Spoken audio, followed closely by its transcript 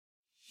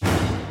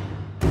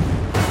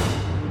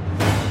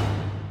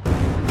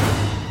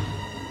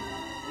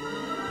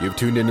You've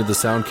tuned into the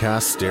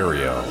Soundcast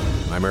Stereo.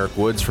 I'm Eric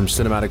Woods from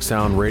Cinematic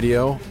Sound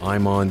Radio.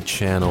 I'm on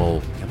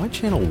channel... Am I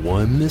channel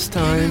 1 this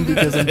time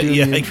because I'm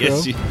doing the intro?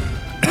 I guess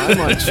I'm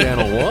on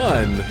channel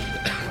 1,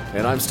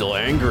 and I'm still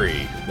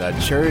angry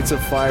that Chariots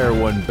of Fire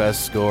won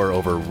Best Score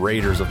over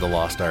Raiders of the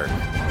Lost Ark.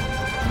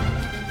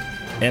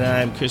 And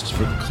I'm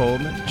Christopher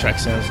Coleman,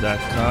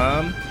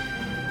 TrackSounds.com,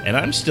 and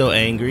I'm still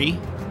angry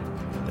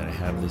that I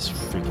have this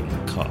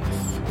freaking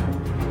cough.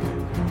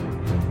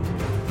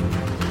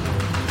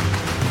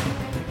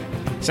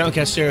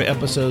 Soundcast Stereo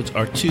episodes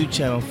are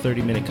 2-channel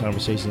 30-minute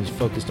conversations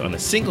focused on a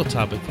single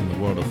topic from the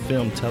world of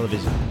film,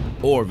 television,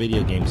 or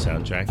video game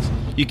soundtracks.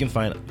 You can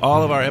find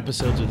all of our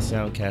episodes of the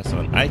Soundcast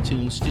on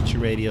iTunes, Stitcher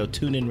Radio,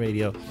 TuneIn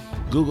Radio,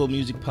 Google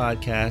Music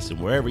Podcasts,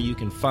 and wherever you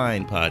can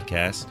find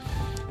podcasts.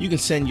 You can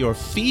send your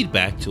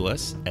feedback to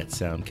us at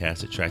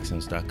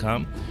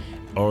soundcast@tracksounds.com,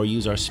 or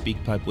use our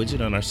SpeakPipe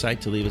widget on our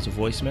site to leave us a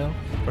voicemail,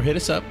 or hit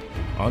us up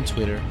on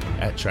Twitter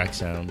at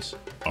TrackSounds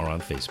or on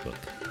Facebook.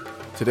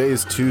 Today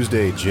is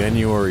Tuesday,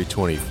 January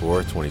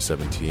 24th,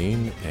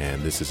 2017,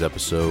 and this is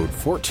episode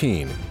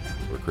 14,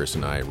 where Chris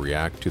and I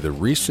react to the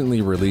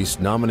recently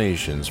released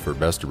nominations for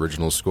Best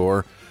Original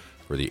Score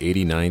for the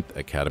 89th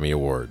Academy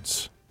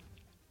Awards.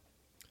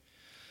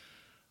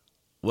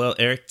 Well,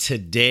 Eric,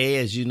 today,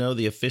 as you know,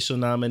 the official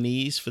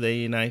nominees for the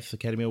 89th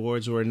Academy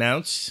Awards were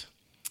announced.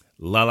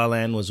 La La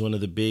Land was one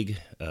of the big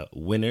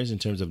winners in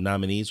terms of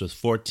nominees with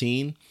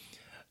 14.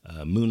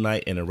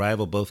 Moonlight and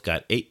Arrival both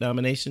got 8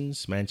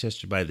 nominations.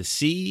 Manchester by the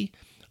Sea,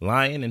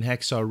 Lion, and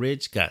Hacksaw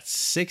Ridge got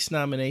 6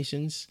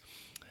 nominations.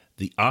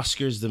 The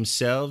Oscars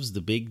themselves,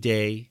 the big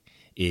day,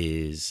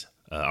 is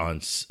on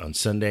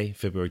Sunday,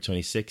 February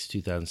 26,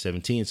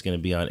 2017. It's going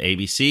to be on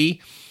ABC.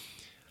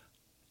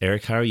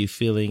 Eric, how are you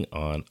feeling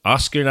on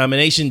Oscar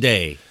nomination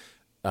day?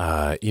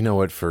 You know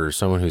what? For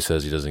someone who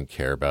says he doesn't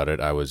care about it,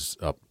 I was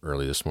up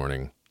early this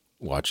morning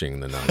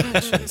watching the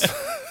nominations.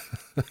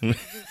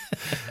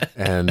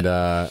 And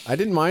I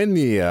didn't mind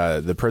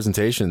the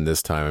presentation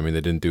this time. I mean,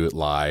 they didn't do it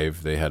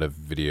live. They had a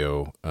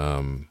video,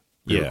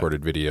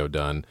 recorded video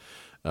done.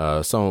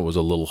 Some of it was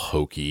a little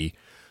hokey.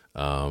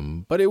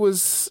 But it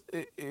was,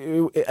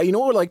 you know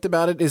what I liked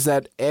about it is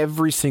that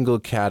every single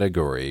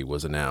category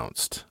was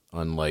announced.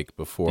 Unlike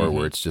before,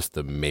 where it's just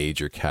the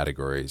major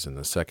categories and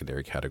the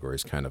secondary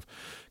categories kind of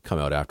come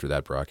out after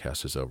that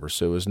broadcast is over.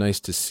 So it was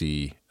nice to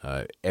see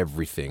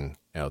everything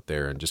out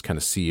there and just kind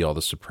of see all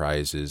the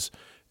surprises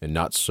and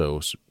not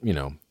so,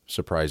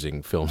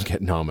 surprising films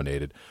get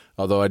nominated.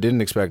 Although I didn't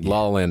expect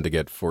La La Land to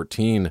get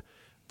 14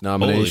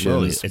 nominations. Holy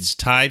moly, it's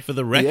tied for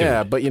the record.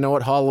 Yeah, but you know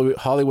what?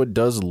 Hollywood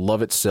does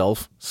love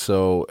itself,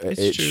 so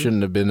it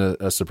shouldn't have been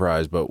a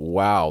surprise. But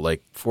wow,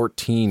 like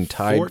 14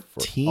 tied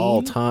for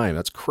all time.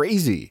 That's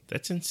crazy.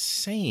 That's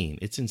insane.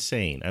 It's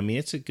insane. I mean,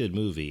 it's a good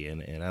movie,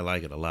 and I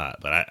like it a lot,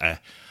 but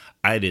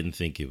I didn't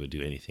think it would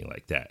do anything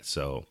like that.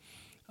 So,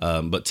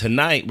 but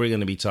tonight we're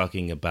going to be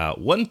talking about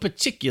one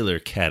particular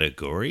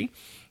category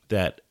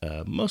that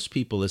most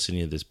people listening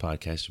to this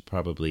podcast are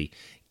probably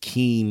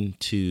keen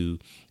to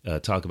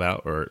talk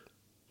about, or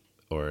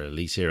at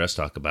least hear us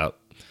talk about,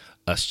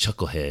 us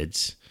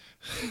chuckleheads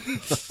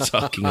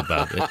talking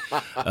about it.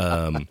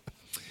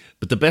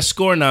 But the Best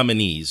Score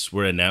nominees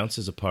were announced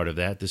as a part of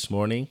that this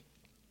morning.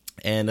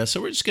 And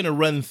so we're just going to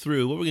run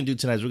through, what we're going to do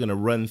tonight is we're going to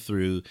run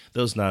through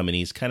those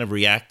nominees, kind of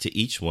react to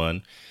each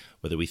one,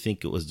 whether we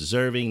think it was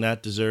deserving,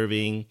 not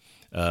deserving,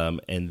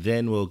 and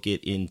then we'll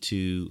get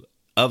into,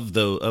 of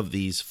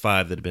these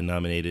 5 that have been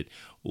nominated,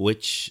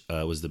 which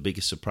was the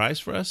biggest surprise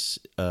for us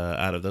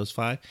out of those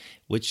 5,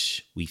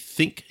 which we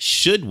think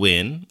should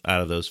win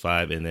out of those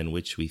 5, and then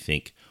which we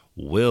think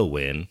will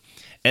win.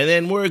 And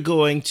then we're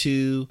going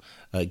to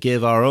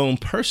give our own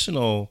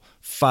personal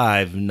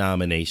 5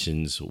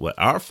 nominations, what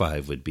our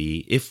 5 would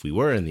be if we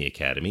were in the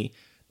Academy.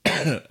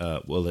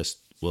 We'll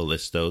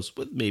list those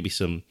with maybe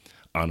some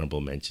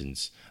honorable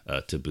mentions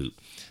to boot.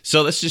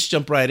 So let's just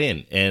jump right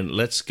in, and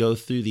let's go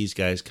through these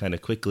guys kind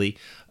of quickly.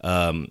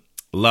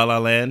 La La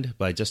Land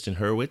by Justin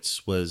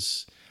Hurwitz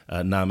was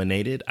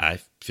nominated. I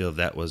feel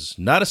that was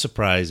not a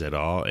surprise at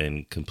all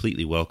and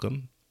completely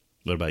welcome.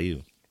 What about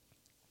you?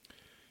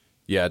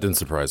 Yeah, it didn't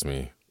surprise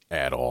me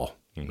at all.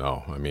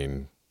 No, I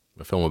mean,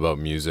 a film about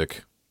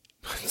music,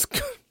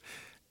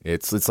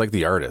 it's like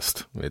The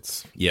Artist.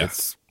 It's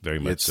very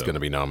much it's so. going to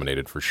be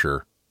nominated for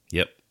sure.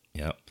 Yep.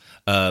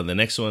 The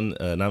next one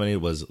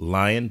nominated was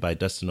Lion by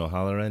Dustin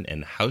O'Halloran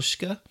and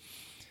Hauschka.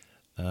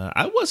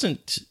 I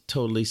wasn't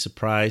totally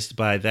surprised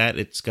by that.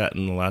 It's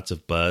gotten lots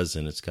of buzz,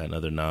 and it's gotten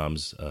other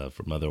noms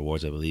from other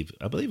awards, I believe.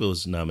 I believe it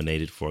was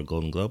nominated for a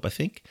Golden Globe, I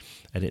think.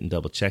 I didn't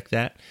double check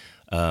that.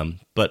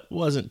 But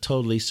wasn't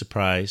totally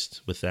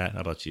surprised with that.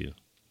 How about you?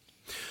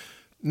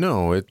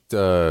 No,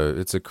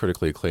 it's a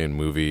critically acclaimed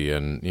movie,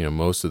 and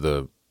most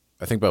of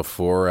I think about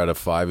 4 out of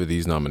 5 of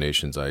these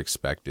nominations I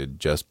expected,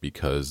 just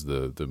because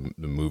the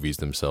movies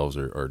themselves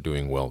are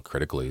doing well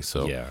critically.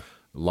 So yeah.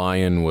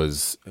 Lion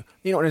was, and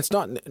it's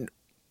not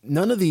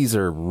none of these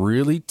are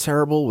really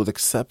terrible, with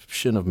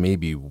exception of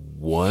maybe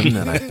one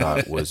that I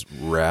thought was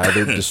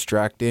rather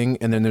distracting.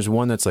 And then there's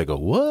one that's like a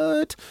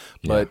what?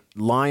 But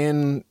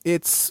Lion,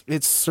 it's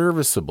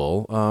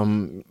serviceable.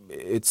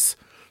 It's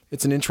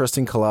an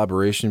interesting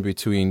collaboration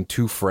between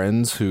two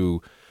friends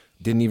who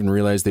didn't even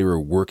realize they were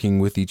working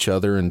with each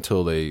other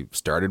until they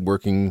started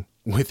working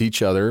with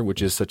each other, which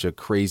is such a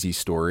crazy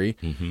story.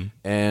 Mm-hmm.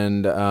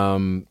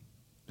 And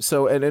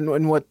so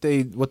what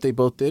they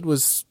both did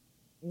was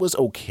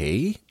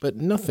okay, but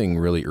nothing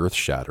really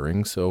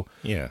earth-shattering. So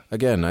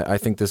again, I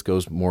think this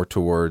goes more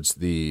towards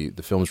the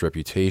film's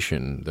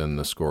reputation than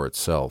the score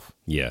itself.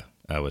 Yeah,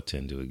 I would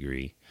tend to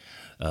agree.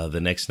 The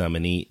next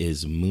nominee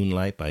is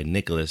Moonlight by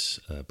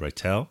Nicholas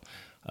Breitel.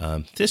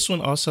 This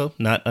one also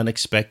not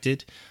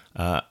unexpected.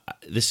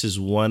 This is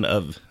one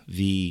of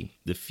the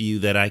few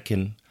that I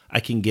can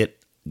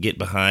get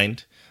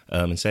behind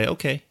and say,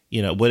 okay,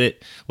 you know what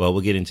it. Well,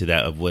 we'll get into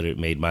that of what it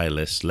made my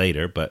list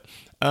later, but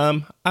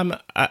I'm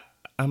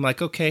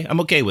like, okay, I'm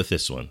okay with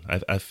this one.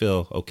 I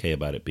feel okay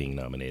about it being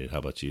nominated. How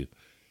about you?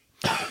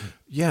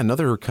 Yeah,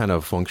 another kind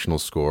of functional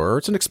score.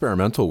 It's an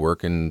experimental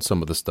work in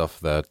some of the stuff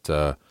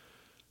that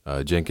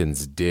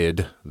Jenkins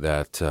did.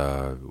 That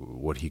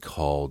what he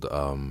called.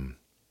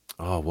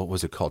 What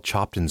was it called?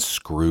 Chopped and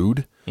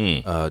Screwed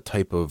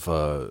type of,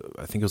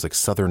 I think it was like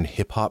Southern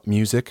hip hop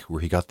music, where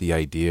he got the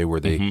idea where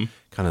they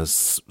kind of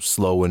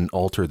slow and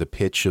alter the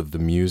pitch of the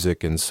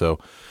music. And so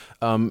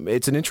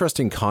it's an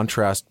interesting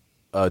contrast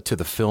to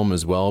the film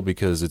as well,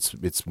 because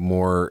it's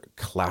more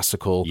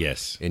classical.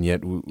 Yes. And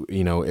yet,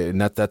 you know, and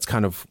that's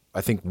kind of,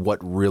 I think, what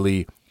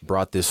really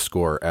brought this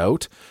score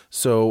out.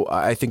 So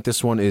I think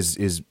this one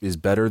is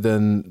better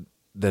than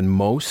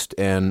most.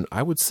 And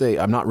I would say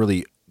I'm not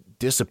really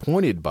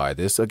disappointed by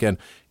this. Again,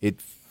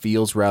 it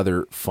feels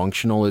rather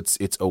functional. It's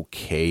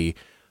okay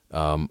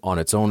on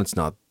its own. It's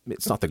not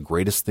the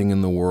greatest thing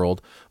in the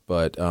world,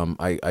 but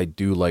I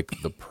do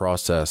like the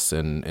process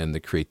and the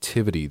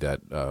creativity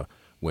that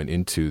went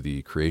into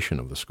the creation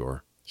of the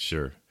score.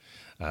 Sure.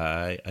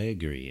 I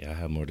agree. I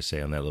have more to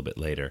say on that a little bit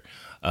later.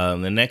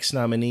 The next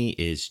nominee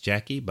is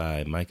Jackie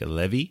by Micah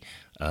Levy.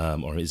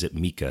 Or is it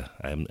Mika?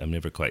 I'm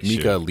never quite sure.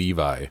 Mika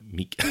Levi.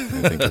 Mika.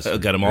 I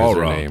think got them all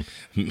wrong. Name.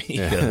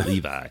 Mika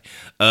Levi.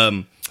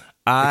 It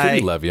could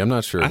be Levy. I'm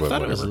not sure. I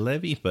thought it was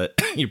Levy, but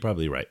you're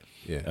probably right.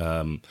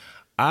 Yeah.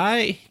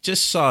 I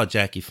just saw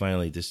Jackie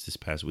finally this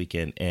past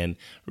weekend and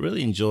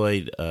really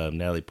enjoyed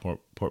Natalie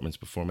Portman's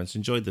performance.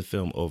 Enjoyed the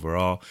film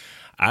overall.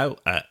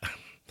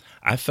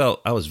 I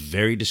felt I was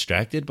very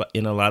distracted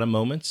in a lot of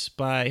moments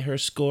by her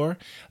score.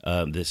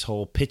 This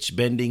whole pitch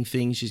bending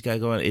thing she's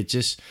got going.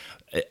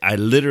 I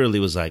literally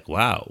was like,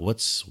 wow,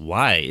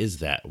 why is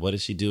that? What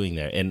is she doing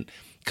there? And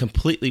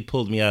completely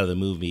pulled me out of the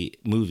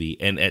movie.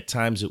 And at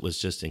times it was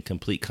just in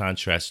complete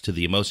contrast to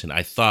the emotion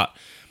I thought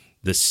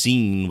the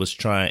scene was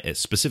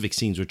specific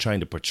scenes were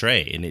trying to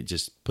portray. And it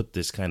just put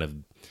this kind of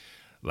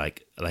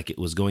like it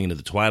was going into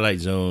the Twilight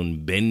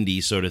Zone, bendy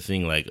sort of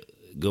thing, like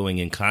going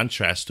in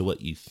contrast to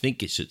what you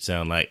think it should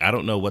sound like. I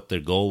don't know what their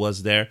goal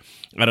was there.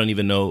 I don't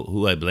even know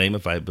who I blame,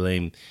 if I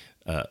blame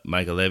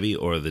Michael Levy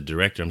or the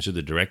director. I'm sure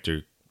the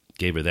director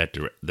gave her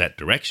that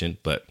direction,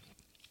 but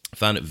I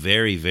found it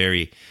very,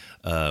 very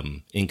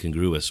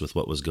incongruous with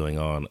what was going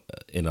on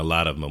in a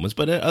lot of moments.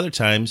 But at other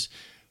times,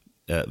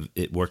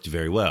 it worked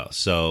very well.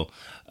 So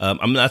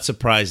I'm not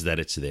surprised that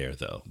it's there,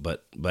 though.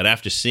 But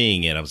after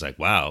seeing it, I was like,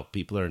 wow,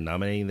 people are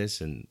nominating this,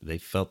 and they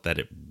felt that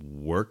it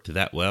worked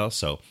that well.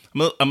 So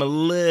I'm a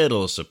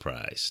little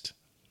surprised.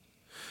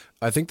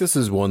 I think this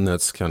is one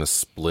that's kind of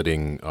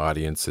splitting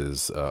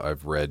audiences.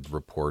 I've read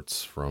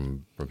reports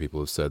from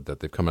people who've said that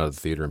they've come out of the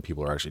theater and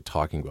people are actually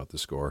talking about the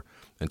score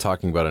and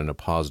talking about it in a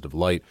positive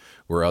light,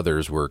 where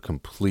others were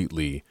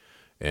completely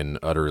and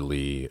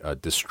utterly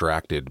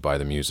distracted by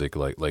the music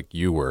like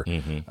you were.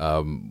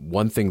 Mm-hmm.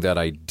 One thing that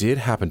I did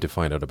happen to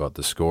find out about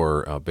the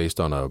score based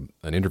on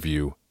an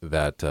interview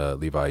that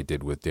Levi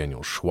did with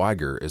Daniel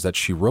Schweiger is that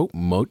she wrote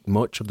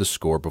much of the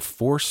score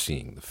before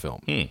seeing the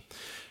film.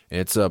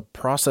 It's a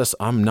process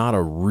I'm not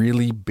a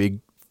really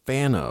big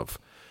fan of.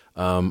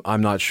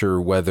 I'm not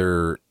sure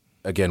whether,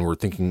 again, we're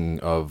thinking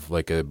of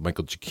like a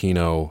Michael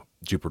Giacchino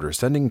Jupiter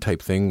Ascending type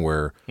thing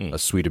where a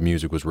suite of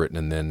music was written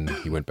and then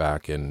he went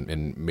back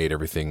and made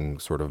everything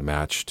sort of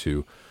match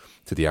to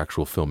the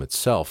actual film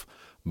itself.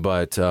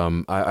 But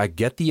I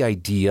get the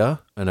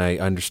idea and I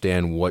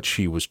understand what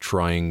she was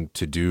trying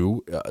to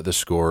do. The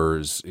score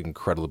is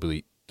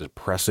incredibly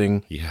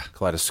depressing,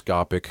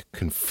 kaleidoscopic,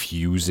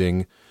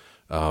 confusing.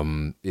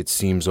 It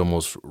seems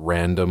almost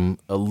random,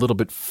 a little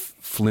bit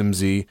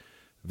flimsy,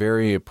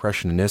 very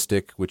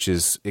impressionistic,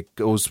 it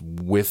goes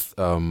with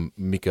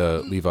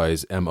Mika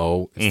Levi's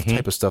MO. It's the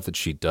type of stuff that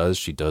she does.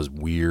 She does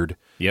weird,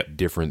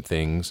 different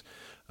things,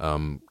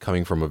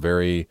 coming from a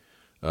very,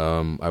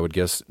 I would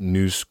guess,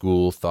 new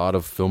school thought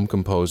of film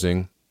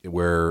composing,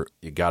 where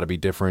you got to be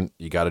different.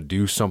 You got to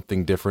do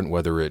something different,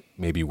 whether it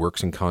maybe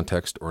works in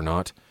context or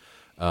not.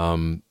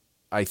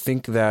 I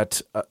think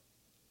that...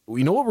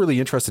 you know what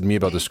really interested me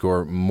about the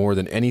score more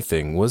than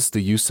anything was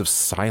the use of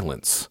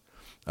silence.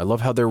 I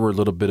love how there were a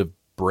little bit of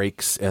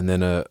breaks and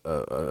then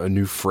a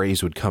new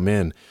phrase would come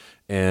in.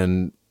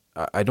 And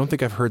I don't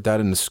think I've heard that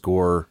in the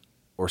score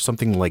or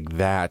something like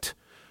that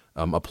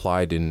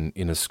applied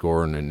in a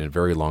score in a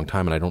very long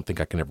time. And I don't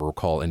think I can ever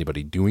recall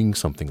anybody doing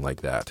something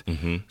like that.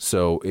 Mm-hmm.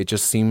 So it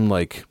just seemed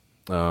like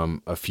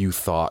a few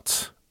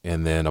thoughts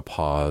and then a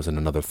pause and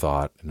another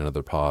thought and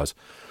another pause.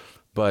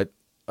 But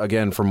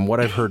again, from what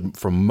I've heard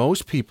from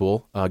most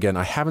people, again,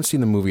 I haven't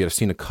seen the movie. I've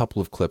seen a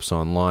couple of clips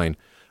online.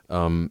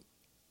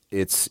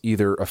 It's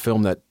either a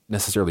film that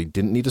necessarily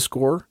didn't need a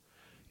score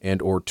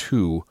and or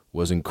two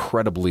was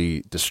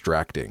incredibly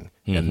distracting.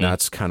 Mm-hmm. And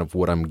that's kind of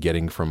what I'm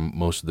getting from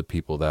most of the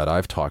people that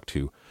I've talked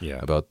to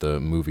about the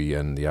movie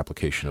and the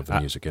application of the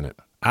music in it.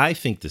 I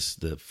think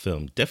the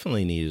film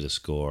definitely needed a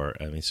score.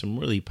 I mean, some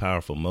really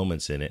powerful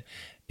moments in it.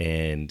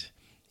 And,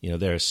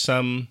 there are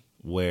some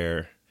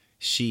where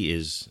she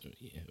is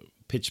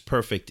pitch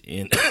perfect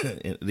in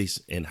at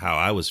least in how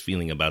I was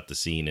feeling about the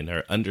scene and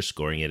her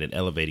underscoring it and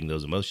elevating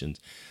those emotions.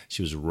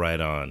 She was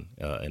right on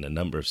in a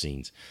number of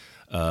scenes.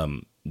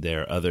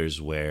 There are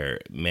others where,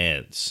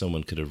 man,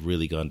 someone could have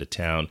really gone to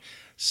town.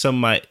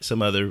 Some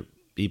other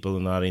people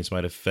in the audience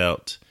might have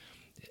felt,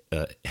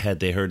 had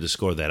they heard the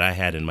score that I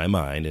had in my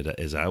mind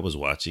as I was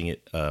watching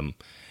it,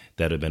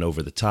 that had been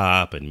over the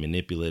top and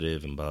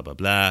manipulative and blah, blah,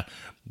 blah.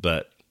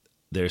 But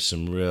there's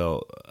some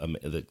real,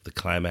 the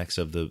climax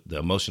of the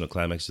emotional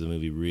climax of the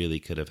movie really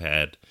could have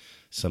had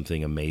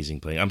something amazing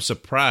playing. I'm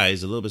a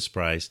little bit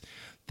surprised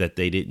that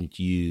they didn't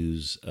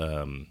use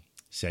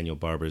Samuel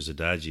Barber's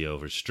Adagio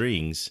over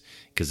strings,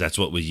 because that's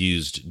what was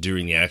used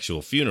during the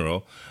actual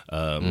funeral.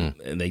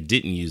 And they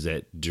didn't use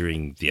that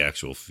during the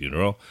actual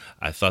funeral.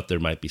 I thought there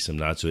might be some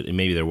nods to it, and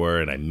maybe there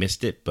were, and I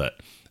missed it, but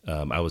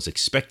I was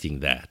expecting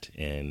that,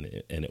 and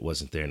it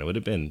wasn't there, and it would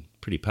have been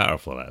pretty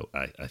powerful,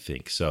 I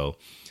think. So,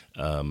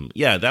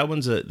 that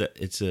one's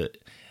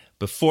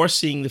before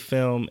seeing the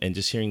film and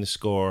just hearing the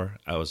score,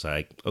 I was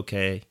like,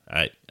 okay,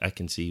 I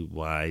can see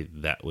why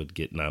that would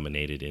get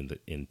nominated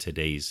in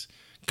today's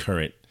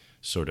current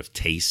sort of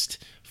taste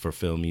for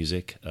film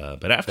music.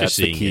 But after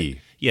seeing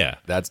it,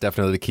 that's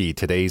definitely the key.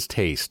 Today's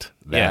taste.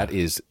 That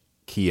is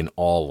key in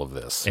all of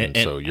this. And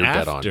so you're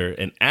dead on.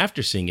 And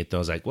after seeing it, though, I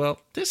was like,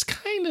 well, this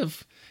kind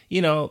of,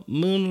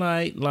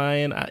 Moonlight,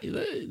 Lion,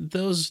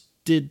 those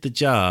did the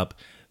job.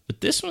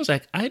 But this one's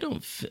like,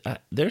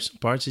 there's some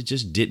parts that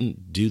just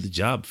didn't do the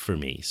job for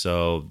me.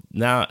 So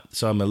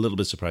I'm a little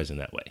bit surprised in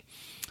that way.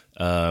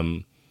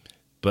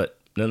 But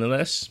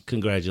nonetheless,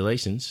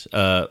 congratulations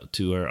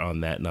to her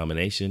on that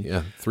nomination.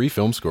 Yeah, 3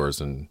 film scores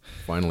and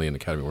finally an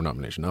Academy Award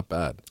nomination. Not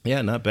bad.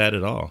 Yeah, not bad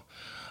at all.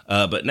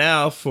 But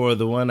now for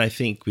the one I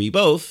think we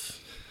both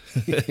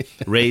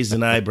raised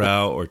an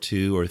eyebrow or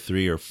 2 or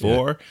 3 or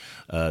 4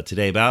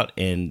 today about,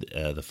 and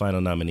the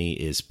final nominee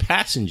is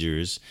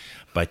Passengers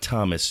by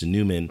Thomas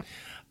Newman.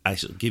 I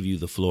shall give you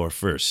the floor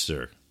first,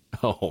 sir.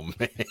 Oh,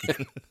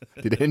 man.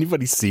 Did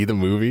anybody see the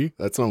movie?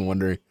 That's what I'm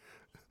wondering.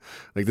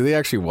 Like, did they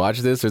actually watch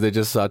this, or they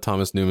just saw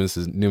Thomas Newman's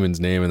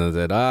name and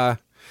they said,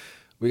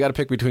 we got to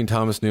pick between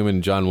Thomas Newman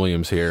and John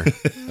Williams here.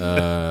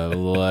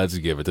 Let's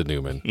give it to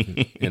Newman.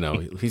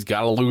 He's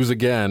got to lose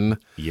again.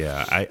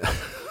 Yeah,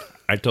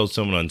 I told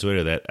someone on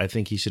Twitter that I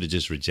think he should have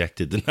just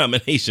rejected the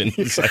nomination.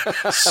 It's like,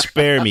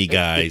 spare me,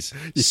 guys.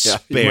 Yeah,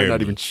 he might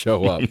not even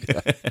show up.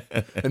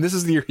 Yeah. And this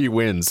is the year he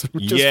wins.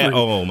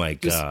 Oh my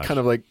gosh. Kind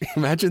of like,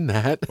 imagine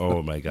that.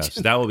 Oh my gosh,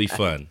 that will be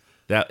fun.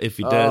 That if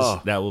he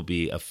does, that will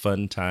be a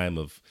fun time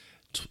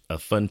a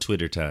fun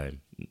Twitter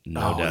time.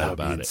 No doubt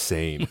about it.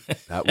 Insane.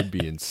 That would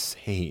be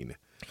insane.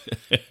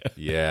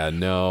 Yeah,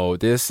 no,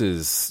 this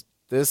is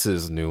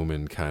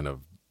Newman kind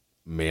of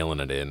mailing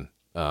it in.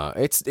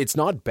 It's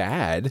not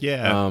bad.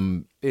 Yeah.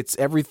 It's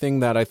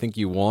everything that I think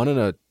you want in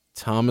a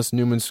Thomas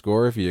Newman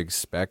score. If you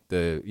expect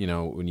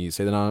when you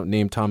say the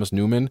name Thomas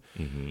Newman,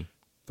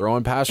 throw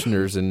on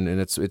Passengers and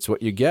it's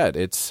what you get.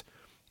 It's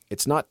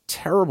not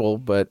terrible,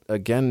 but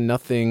again,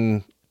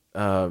 nothing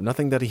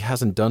that he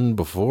hasn't done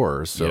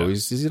before. So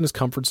he's in his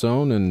comfort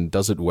zone and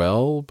does it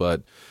well,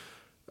 but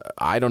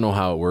I don't know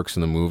how it works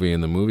in the movie,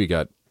 and the movie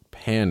got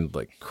panned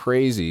like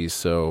crazy.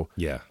 So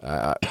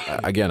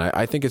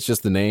I think it's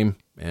just the name,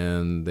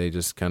 and they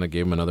just kind of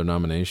gave him another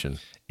nomination.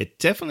 It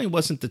definitely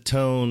wasn't the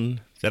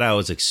tone that I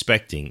was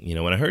expecting.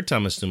 When I heard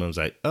Thomas Newman, I was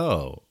like,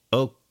 oh,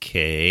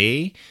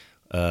 okay.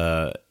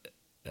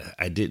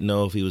 I didn't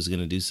know if he was going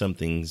to do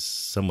something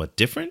somewhat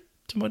different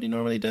to what he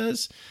normally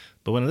does.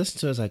 But when I listened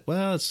to it, I was like,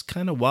 well, it's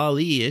kind of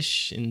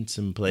Wall-E-ish in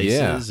some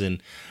places. Yeah.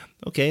 And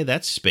okay,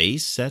 that's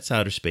space. That's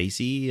outer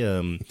spacey.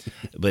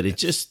 But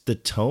the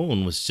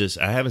tone was just,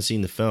 I haven't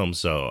seen the film,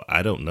 so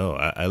I don't know.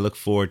 I look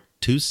forward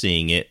to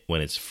seeing it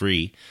when it's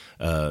free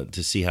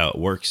to see how it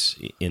works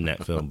in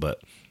that film.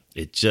 But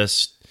it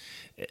just,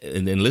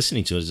 and then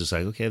listening to it, it's just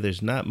like, okay,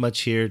 there's not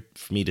much here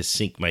for me to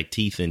sink my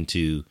teeth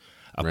into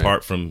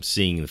apart from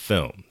seeing the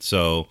film.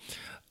 So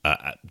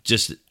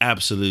just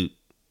absolute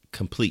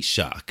complete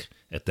shock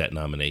at that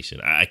nomination.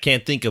 I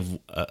can't think of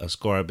a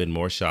score I've been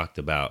more shocked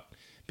about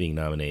being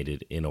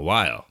nominated in a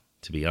while,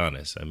 to be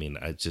honest. I mean,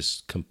 I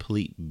just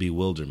complete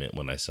bewilderment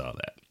when I saw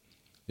that.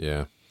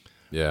 Yeah.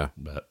 Yeah.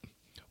 But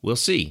we'll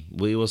see.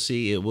 We will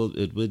see. It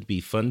would be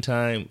fun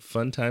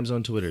times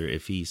on Twitter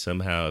if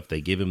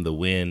they give him the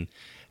win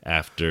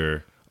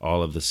after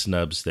all of the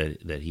snubs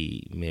that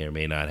he may or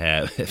may not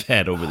have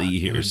had over the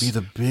years. It would be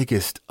the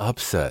biggest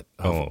upset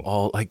of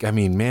all. Like, I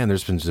mean, man,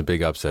 there's been some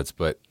big upsets,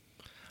 but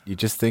you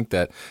just think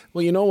that,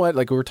 well, you know what?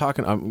 Like we were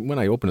talking when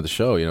I opened the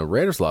show,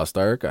 Raiders Lost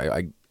Ark.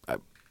 I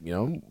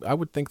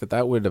would think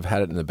that would have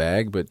had it in the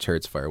bag, but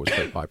Chariots of Fire was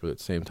quite popular at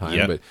the same time.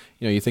 Yep. But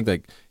you think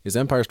like, is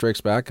Empire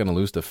Strikes Back going to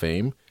lose to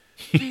Fame?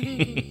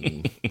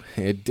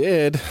 It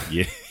did.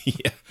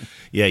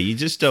 Yeah. You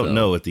just don't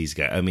know with these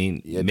guys. I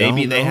mean,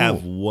 maybe they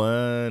have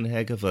one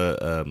heck of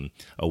a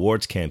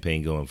awards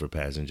campaign going for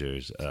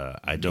Passengers.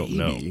 I don't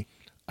know.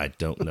 I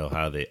don't know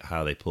how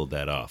they pulled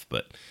that off,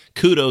 but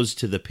kudos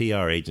to the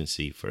PR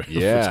agency for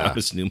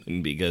Thomas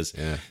Newman, because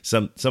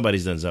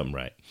somebody's done something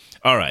right.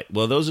 All right.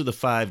 Well, those are the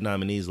 5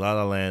 nominees: La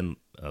La Land,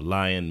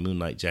 Lion,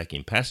 Moonlight, Jackie,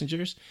 and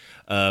Passengers.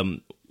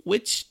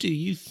 Which do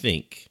you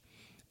think?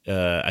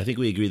 I think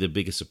we agree the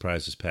biggest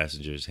surprise was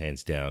Passengers,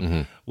 hands down.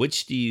 Mm-hmm.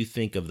 Which do you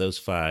think of those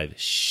 5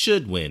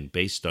 should win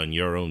based on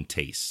your own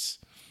tastes?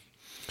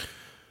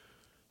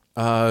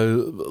 La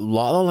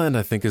La Land,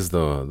 I think, is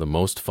the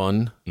most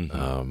fun.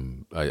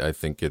 Mm-hmm. I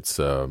think it's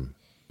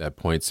at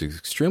points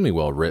extremely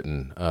well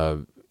written.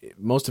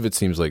 Most of it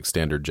seems like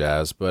standard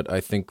jazz, but I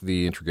think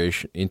the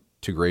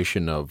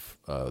integration of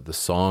the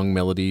song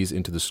melodies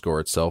into the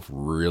score itself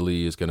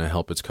really is going to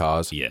help its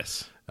cause.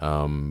 Yes.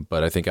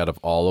 But I think out of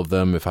all of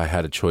them, if I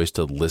had a choice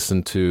to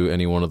listen to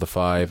any one of the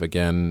 5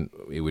 again,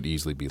 it would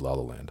easily be La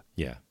La Land.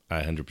 Yeah,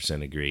 I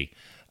 100% agree.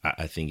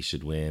 I think it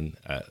should win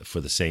for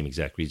the same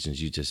exact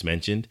reasons you just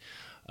mentioned.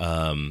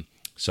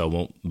 So I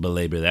won't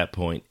belabor that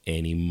point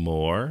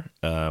anymore.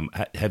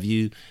 Have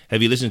you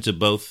listened to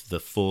both the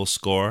full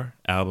score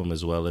album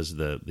as well as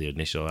the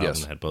initial album? Yes.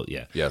 That had both?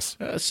 Yeah. Yes.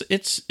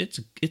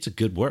 It's a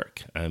good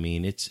work. I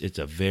mean, it's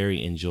a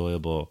very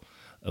enjoyable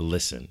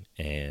listen,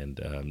 and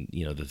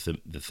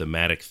the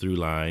thematic through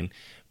line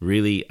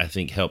really, I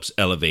think, helps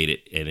elevate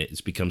it, and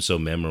it's become so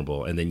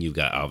memorable. And then you've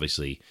got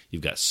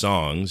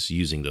songs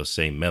using those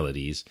same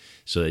melodies,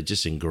 so it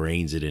just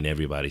ingrains it in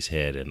everybody's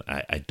head. And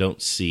I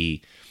don't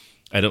see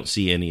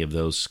any of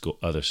those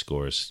other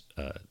scores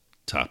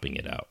topping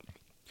it out.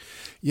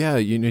 Yeah,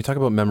 you talk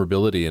about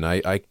memorability, and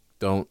I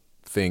don't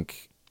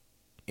think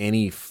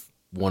any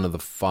one of the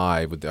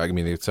 5, with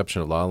the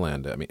exception of La La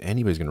Land, I mean,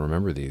 anybody's going to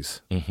remember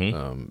these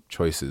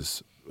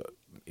choices,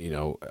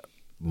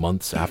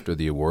 months after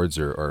the awards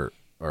are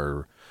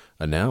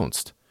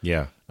announced.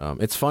 Yeah.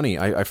 It's funny.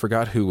 I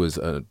forgot who was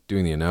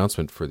doing the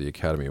announcement for the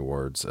Academy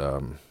Awards. I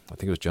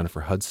think it was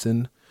Jennifer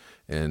Hudson,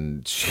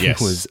 and she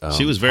was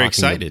very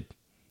excited.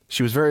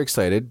 She was very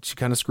excited. She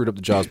kind of screwed up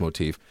the Jaws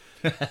motif,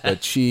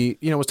 but she,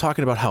 was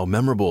talking about how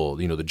memorable,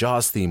 the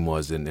Jaws theme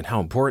was, and how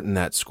important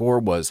that score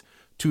was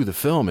to the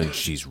film, and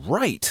she's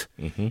right.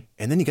 Mm-hmm.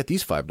 And then you get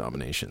these 5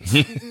 nominations,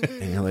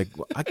 and you're like,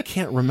 well, I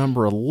can't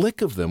remember a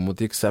lick of them with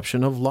the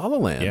exception of La La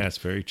Land. Yeah, it's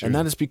very true. And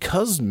that is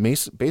because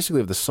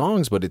basically of the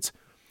songs, but it's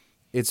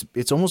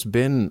almost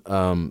been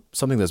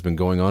something that's been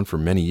going on for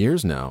many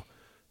years now,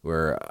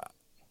 where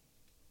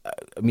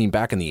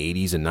back in the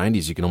 80s and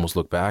 90s, you can almost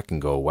look back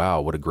and go,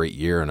 wow, what a great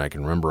year, and I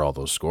can remember all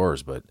those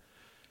scores, but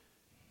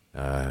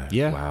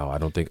wow, I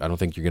don't think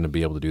you're going to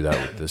be able to do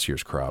that with this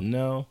year's crop.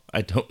 No,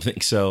 I don't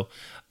think so.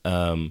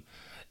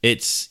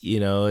 It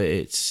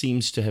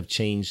seems to have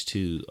changed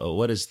to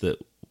what are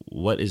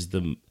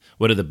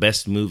the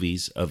best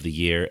movies of the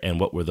year, and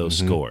what were those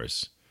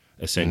scores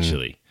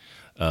essentially.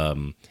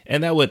 And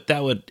that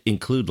would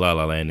include La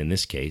La Land in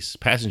this case.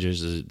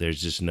 Passengers,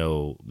 there's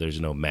no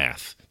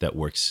math that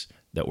works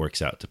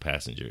out to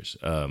Passengers.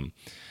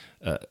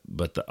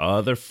 But the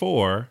other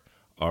 4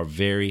 are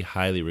very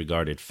highly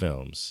regarded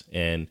films.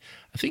 And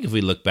I think if we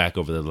look back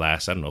over the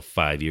last,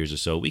 5 years or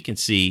so, we can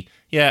see,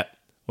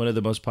 one of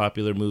the most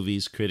popular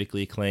movies,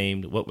 critically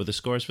acclaimed. What were the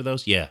scores for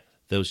those? Yeah,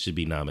 those should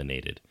be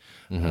nominated.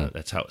 Mm-hmm.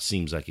 That's how it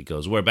seems like it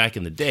goes. Where back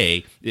in the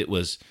day, it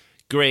was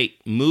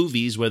great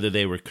movies, whether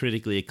they were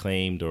critically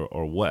acclaimed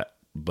or what,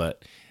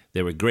 but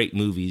there were great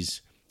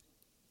movies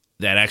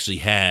that actually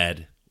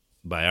had,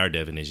 by our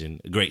definition,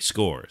 great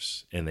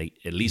scores, and they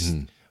at least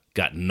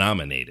got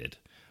nominated.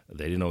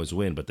 They didn't always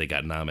win, but they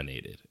got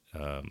nominated.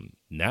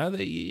 Now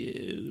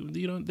they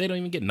don't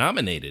even get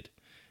nominated.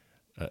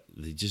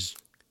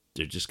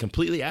 They're just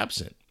completely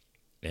absent,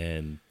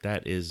 and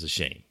that is a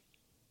shame.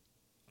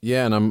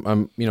 Yeah, and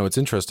I'm it's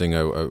interesting.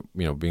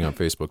 Being on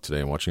Facebook today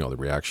and watching all the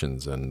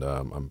reactions, and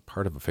I'm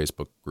part of a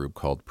Facebook group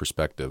called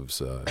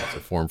Perspectives. It's a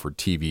forum for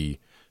TV,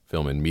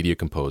 film, and media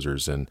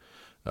composers, and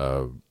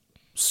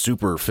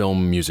super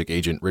film music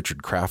agent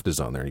Richard Kraft is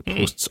on there, and he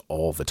posts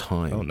all the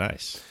time. Oh,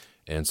 nice.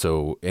 And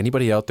so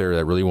anybody out there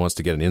that really wants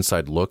to get an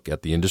inside look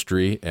at the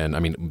industry, and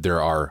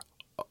there are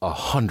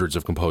hundreds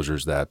of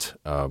composers that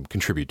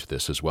contribute to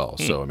this as well.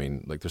 So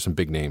there's some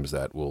big names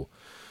that will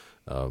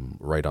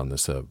write on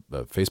this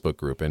Facebook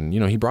group, and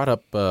he brought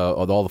up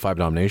all the 5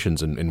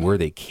 nominations and where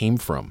they came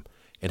from,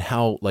 and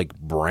how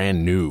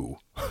brand new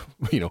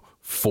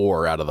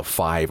 4 out of the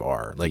 5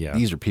 are. Like,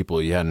 these are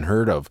people you hadn't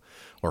heard of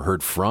or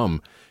heard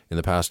from in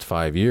the past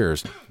 5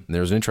 years. And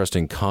there was an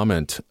interesting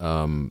comment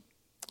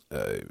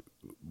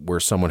where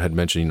someone had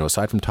mentioned,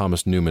 aside from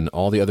Thomas Newman,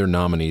 all the other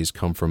nominees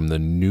come from the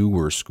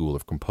newer school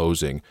of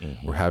composing,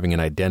 where having an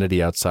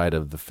identity outside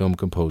of the film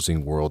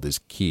composing world is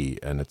key.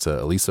 And it's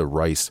Elisa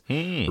Rice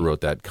who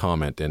wrote that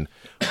comment. And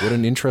what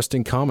an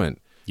interesting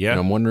comment. Yeah. And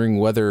I'm wondering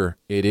whether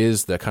it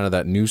is that kind of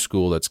that new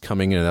school that's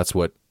coming in, and that's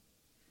what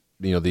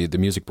the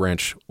music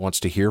branch wants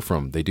to hear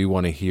from. They do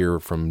want to hear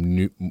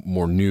from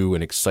more new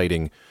and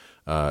exciting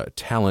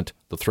talent.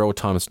 They'll throw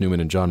Thomas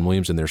Newman and John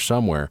Williams in there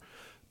somewhere,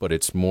 but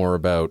it's more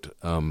about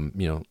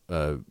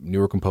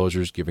newer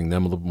composers, giving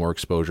them a little more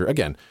exposure.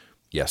 Again,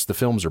 yes, the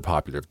films are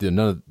popular. If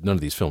none of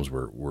these films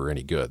were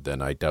any good,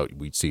 then I doubt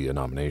we'd see a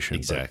nomination.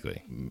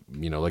 Exactly.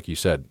 But, like you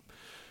said,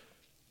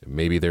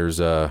 maybe there's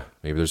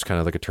kind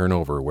of like a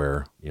turnover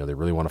where they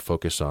really want to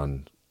focus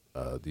on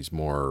these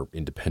more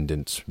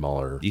independent,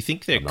 smaller. Do you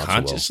think they're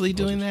consciously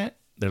doing that?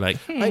 They're like,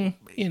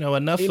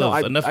 enough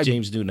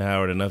James Newton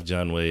Howard, enough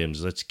John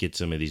Williams. Let's get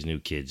some of these new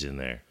kids in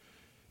there.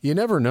 You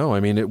never know.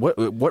 I mean,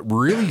 what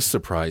really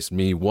surprised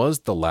me was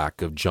the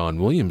lack of John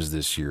Williams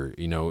this year.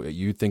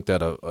 You'd think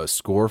that a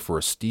score for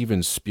a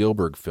Steven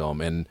Spielberg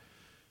film and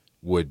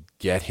would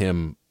get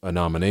him a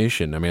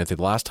nomination. I mean, I think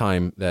the last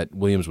time that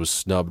Williams was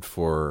snubbed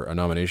for a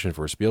nomination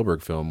for a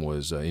Spielberg film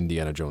was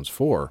Indiana Jones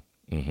 4.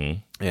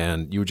 Mm-hmm.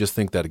 And you would just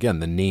think that, again,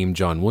 the name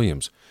John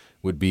Williams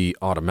would be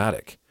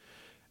automatic.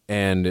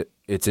 And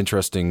it's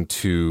interesting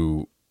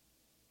to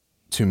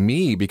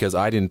me because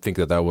I didn't think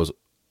that was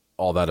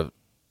all that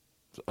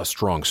a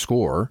strong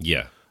score.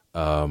 Yeah.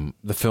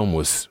 The film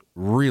was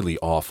really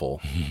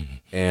awful.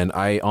 And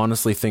I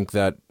honestly think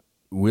that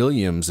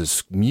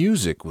Williams'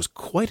 music was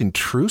quite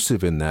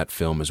intrusive in that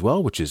film as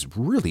well, which is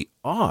really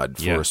odd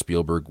for a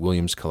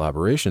Spielberg-Williams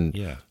collaboration.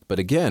 Yeah. But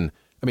again,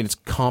 I mean, it's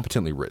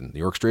competently written.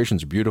 The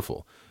orchestration's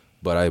beautiful.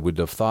 But I would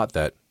have thought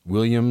that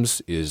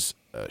Williams is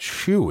a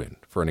shoo-in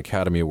for an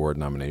Academy Award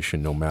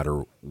nomination no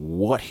matter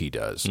what he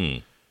does.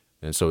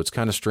 And so it's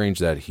kind of strange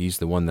that he's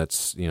the one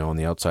that's, on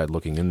the outside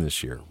looking in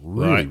this year.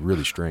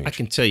 Really strange. I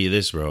can tell you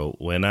this, bro.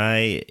 When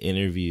I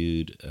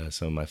interviewed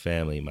some of my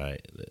family, my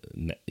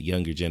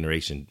younger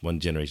generation, one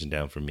generation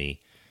down from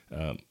me,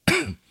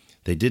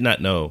 they did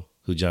not know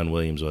who John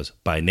Williams was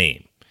by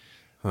name.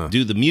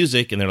 Do the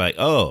music, and they're like,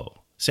 oh,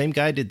 same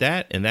guy did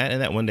that and that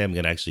and that. One day I'm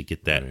going to actually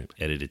get that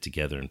edited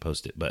together and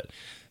post it. But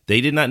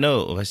they did not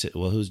know. I said,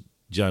 well, who's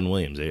John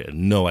Williams? They had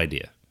no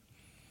idea.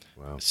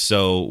 Wow.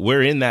 So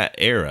we're in that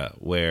era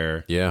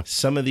where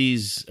some of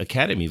these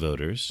Academy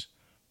voters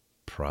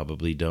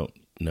probably don't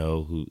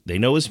know who they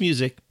know his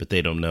music, but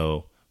they don't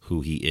know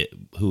who he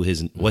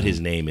is, what his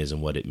name is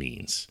and what it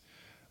means.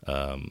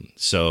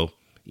 So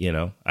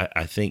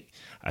I think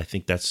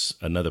that's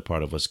another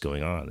part of what's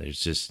going on. There's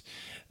just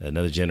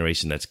another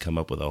generation that's come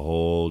up with a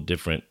whole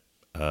different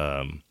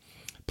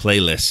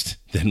playlist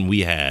than we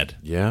had.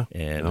 Yeah,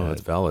 and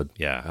that's valid.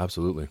 Yeah,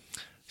 absolutely.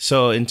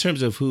 So in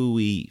terms of who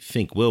we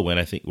think will win,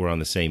 I think we're on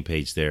the same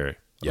page there.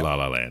 Yep. La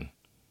La Land.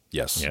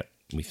 Yes. Yeah.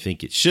 We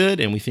think it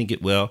should, and we think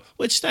it will,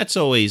 which that's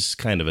always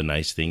kind of a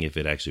nice thing if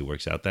it actually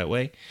works out that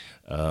way.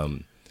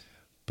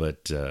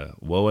 But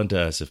woe unto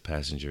us if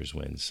Passengers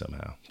wins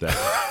somehow.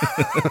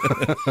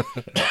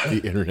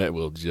 The internet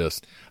will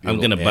just... I'm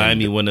going to buy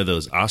me one of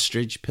those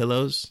ostrich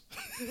pillows.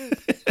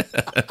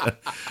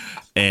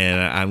 And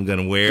I'm going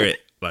to wear it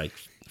like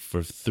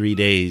for 3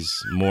 days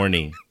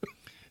mourning.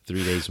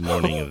 3 days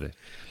mourning of it.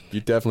 You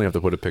definitely have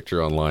to put a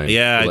picture online.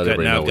 Yeah, I've got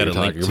a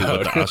link to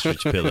what the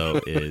ostrich pillow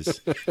is.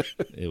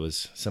 It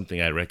was something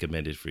I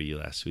recommended for you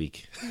last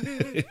week,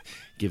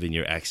 given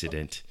your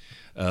accident.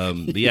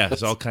 But yeah,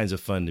 there's all kinds of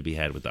fun to be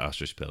had with the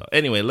ostrich pillow.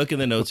 Anyway, look in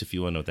the notes if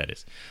you want to know what that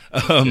is.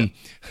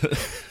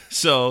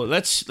 So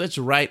let's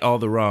right all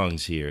the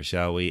wrongs here,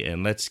 shall we?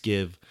 And let's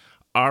give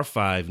our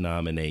 5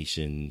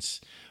 nominations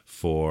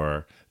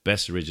for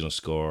Best Original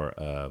Score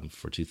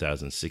for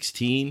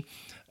 2016.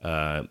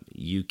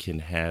 You can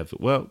have,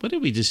 what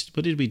did we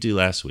do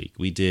last week?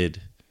 We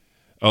did,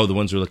 the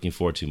ones we're looking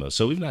forward to most.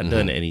 So we've not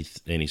done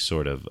any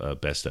sort of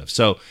best of.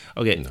 So,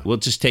 okay, we'll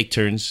just take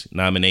turns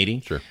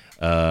nominating. Sure.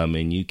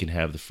 And you can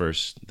have the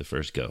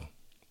first go.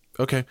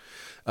 Okay.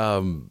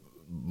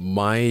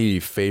 My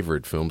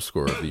favorite film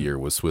score of the year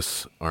was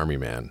Swiss Army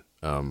Man.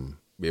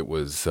 It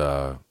was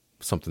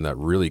something that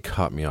really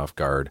caught me off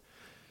guard.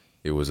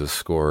 It was a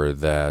score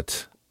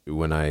that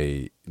when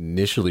I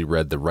initially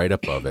read the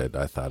write-up of it,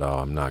 I thought,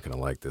 I'm not going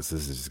to like this.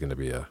 This is just going to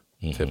be a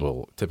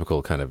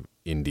typical kind of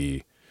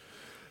indie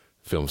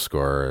film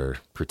score,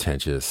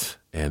 pretentious.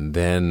 And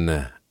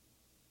then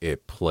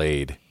it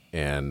played,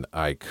 and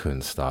I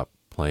couldn't stop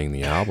playing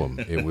the album.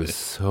 It was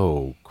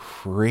so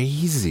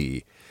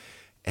crazy.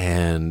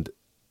 And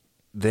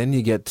then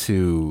you get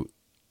to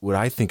what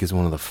I think is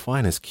one of the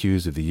finest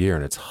cues of the year,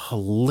 and it's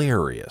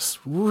hilarious.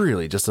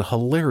 Really, just a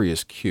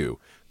hilarious cue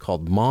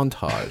called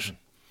Montage.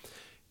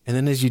 And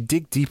then as you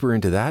dig deeper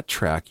into that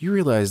track, you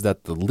realize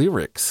that the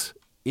lyrics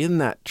in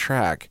that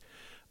track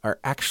are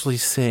actually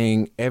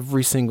saying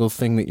every single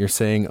thing that you're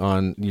seeing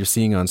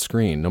on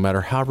screen, no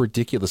matter how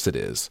ridiculous it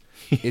is.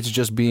 It's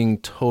just being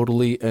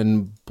totally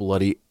and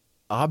bloody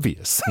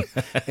obvious.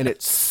 And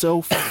it's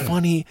so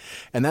funny.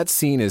 And that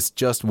scene is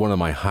just one of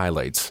my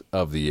highlights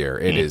of the year.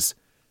 It is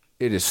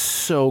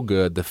so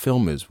good. The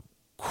film is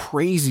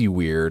crazy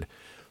weird,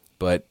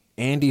 but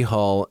Andy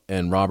Hull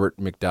and Robert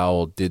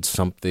McDowell did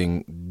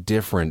something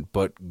different,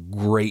 but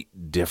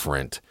great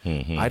different.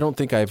 I don't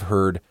think I've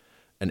heard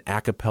an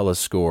a cappella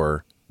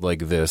score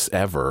like this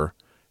ever,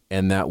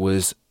 and that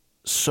was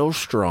so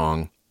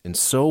strong and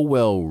so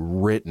well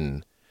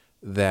written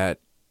that,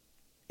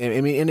 I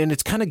mean, and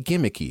it's kind of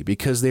gimmicky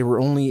because they were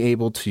only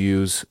able to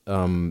use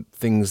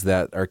things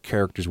that our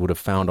characters would have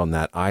found on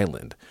that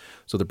island.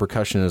 So the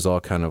percussion is all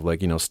kind of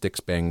like,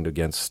 sticks banged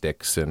against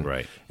sticks, and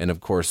right. And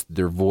of course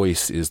their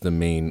voice is the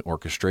main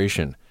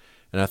orchestration.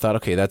 And I thought,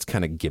 okay, that's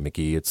kind of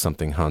gimmicky. It's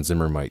something Hans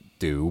Zimmer might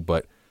do,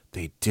 but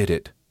they did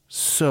it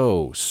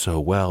so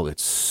well.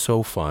 It's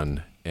so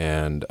fun,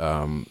 and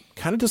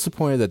kind of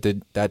disappointed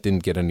that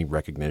didn't get any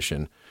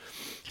recognition.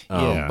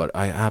 But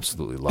I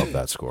absolutely love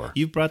that score.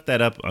 You brought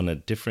that up on a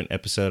different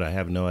episode. I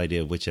have no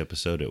idea which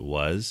episode it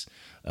was,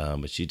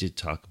 but you did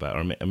talk about,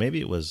 or maybe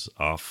it was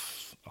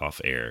off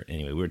air.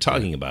 Anyway, we were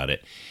talking about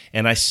it,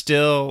 and I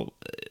still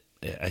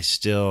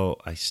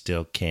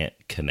can't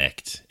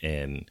connect.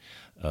 And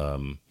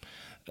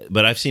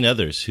but I've seen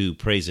others who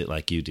praise it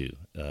like you do.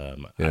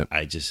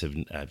 I just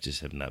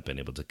have not been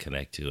able to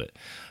connect to it.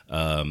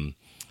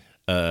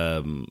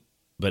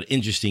 But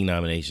interesting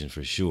nomination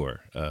for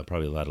sure.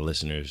 Probably a lot of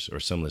listeners, or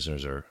some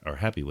listeners, are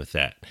happy with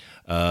that.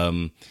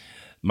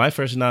 My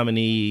first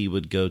nominee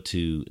would go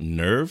to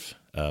Nerve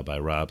by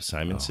Rob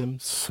Simonson. Oh,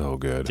 so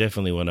good.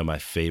 Definitely one of my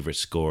favorite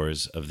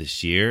scores of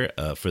this year.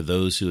 For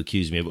those who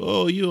accuse me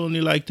of, you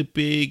only like the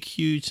big,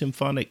 huge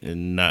symphonic,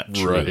 not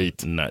true.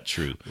 Right. Not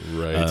true.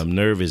 Right.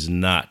 Nerve is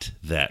not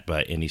that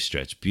by any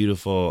stretch.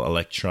 Beautiful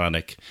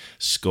electronic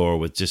score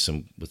with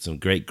some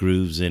great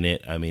grooves in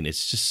it. I mean,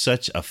 it's just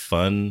such a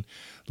fun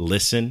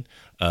listen.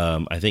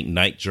 I think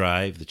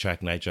the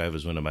track Night Drive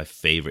was one of my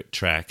favorite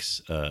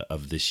tracks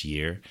of this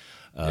year.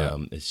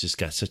 It's just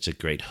got such a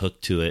great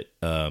hook to it.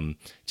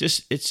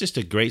 It's just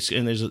a great,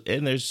 and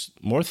there's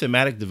more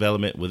thematic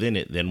development within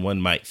it than one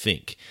might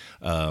think.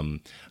 I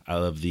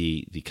love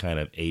the kind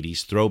of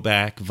 80s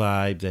throwback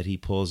vibe that he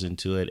pulls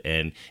into it,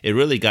 and it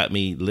really got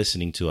me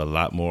listening to a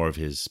lot more of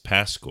his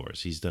past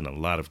scores. He's done a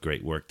lot of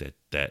great work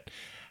that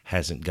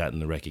hasn't gotten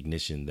the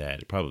recognition that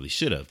it probably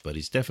should have, but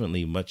he's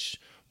definitely much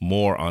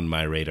more on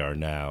my radar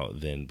now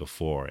than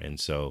before. And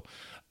so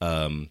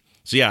I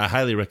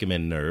highly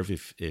recommend Nerve.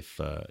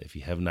 If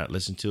you have not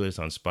listened to it, it's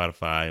on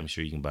Spotify. I'm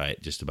sure you can buy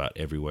it just about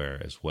everywhere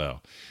as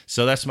well.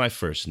 So that's my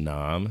first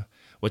nom.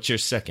 What's your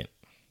second?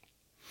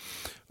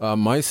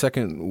 My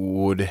second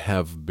would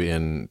have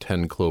been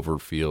 10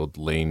 Cloverfield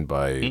Lane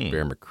by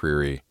Bear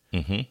McCreary.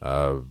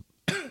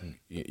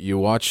 You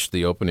watch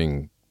the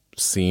opening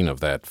scene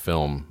of that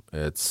film.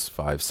 It's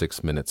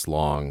 5-6 minutes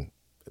long.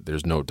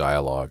 There's no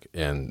dialogue,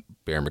 and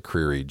Bear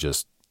McCreary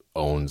just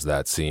owns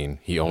that scene.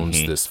 He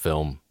owns this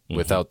film.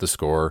 Without the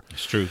score,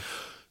 it's true.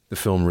 The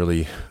film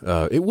really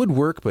it would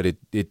work, but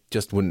it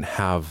just wouldn't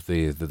have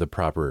the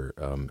proper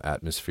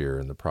atmosphere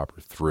and the proper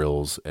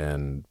thrills.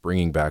 And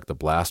bringing back the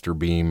blaster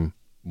beam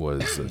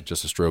was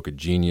just a stroke of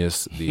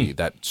genius.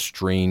 That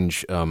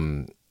strange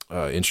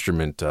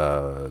instrument,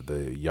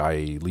 the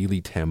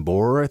Yailili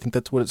tambor, I think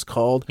that's what it's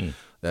called.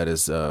 That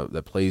is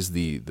that plays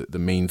the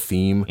main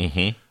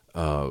theme.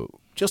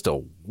 Just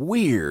a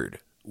weird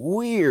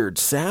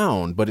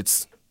sound, but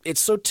it's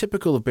so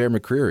typical of Bear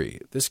McCreary.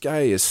 This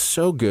guy is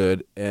so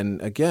good,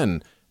 and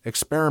again,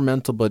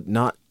 experimental, but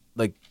not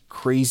like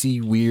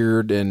crazy,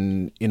 weird,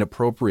 and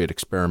inappropriate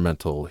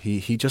experimental.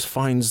 He just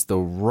finds the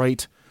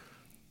right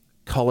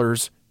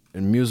colors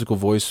and musical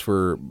voice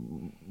for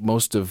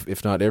most of,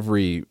 if not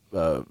every,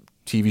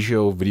 TV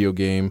show, video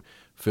game,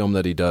 film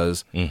that he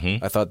does.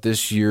 I thought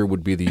this year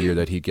would be the year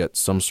that he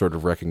gets some sort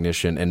of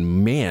recognition.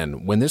 And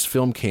man, when this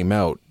film came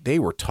out, they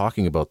were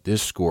talking about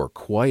this score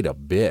quite a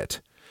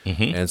bit.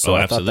 And so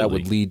I thought that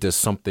would lead to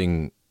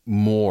something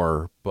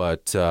more.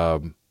 But,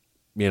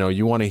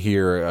 you want to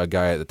hear a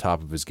guy at the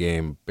top of his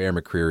game. Bear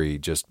McCreary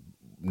just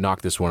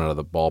knocked this one out of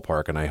the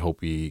ballpark, and I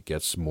hope he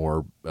gets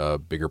more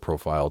bigger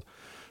profiled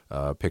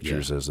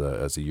pictures as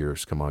the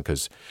years come on,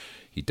 because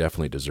he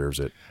definitely deserves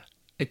it.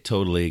 I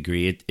totally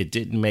agree. It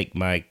didn't make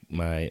my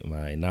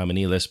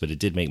nominee list, but it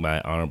did make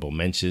my honorable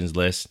mentions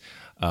list.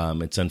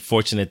 It's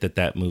unfortunate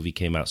that movie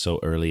came out so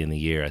early in the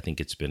year. I think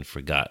it's been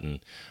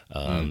forgotten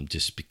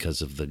just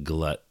because of the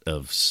glut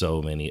of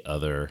so many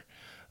other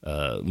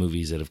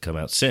movies that have come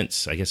out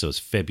since. I guess it was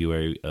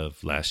February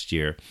of last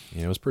year.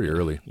 Yeah, it was pretty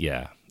early.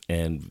 Yeah,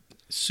 and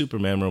super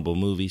memorable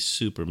movie,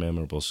 super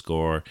memorable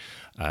score.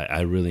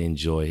 I really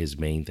enjoy his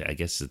main thing. I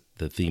guess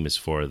the theme is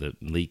for the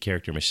lead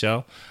character,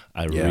 Michelle.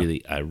 I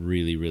really,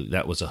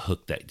 that was a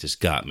hook that just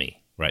got me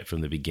right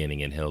from the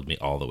beginning and held me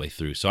all the way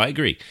through. So I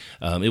agree.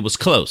 It was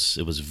close.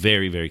 It was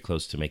very, very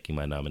close to making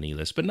my nominee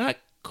list, but not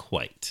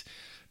quite.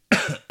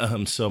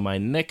 So my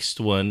next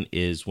one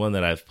is one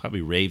that I've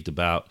probably raved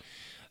about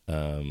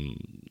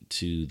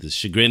to the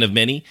chagrin of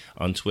many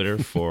on Twitter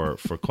for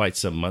quite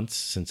some months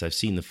since I've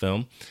seen the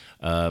film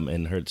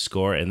and heard the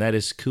score, and that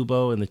is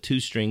Kubo and the Two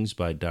Strings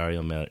by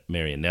Dario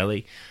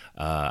Marianelli.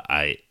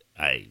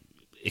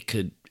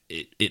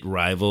 It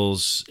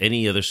rivals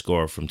any other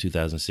score from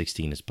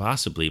 2016 as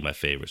possibly my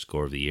favorite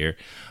score of the year.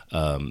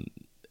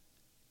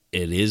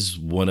 It is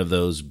one of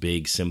those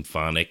big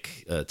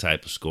symphonic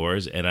type of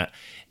scores, and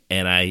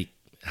I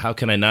how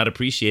can I not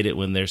appreciate it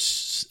when there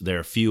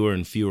are fewer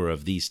and fewer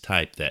of these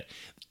type that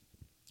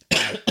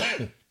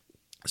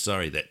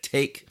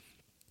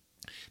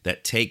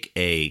that take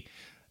a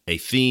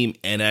theme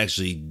and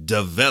actually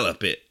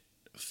develop it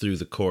through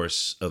the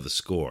course of the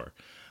score.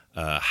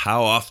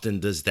 How often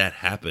does that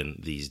happen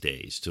these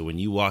days? So when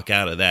you walk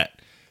out of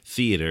that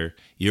theater,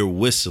 you're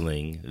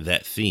whistling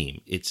that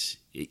theme.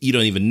 You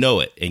don't even know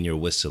it, and you're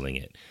whistling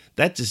it.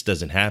 That just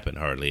doesn't happen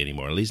hardly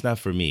anymore, at least not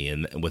for me.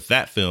 And with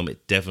that film,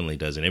 it definitely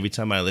doesn't. Every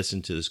time I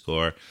listen to the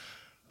score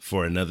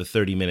for another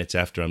 30 minutes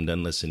after I'm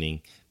done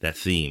listening, that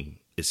theme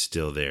is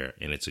still there.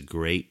 And it's a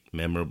great,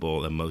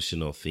 memorable,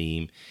 emotional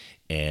theme.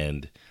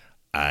 And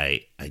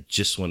I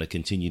just want to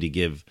continue to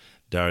give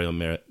Dario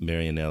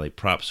Marianelli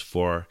props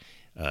for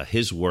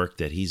his work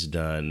that he's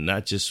done,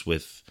 not just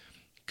with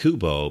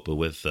Kubo, but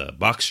with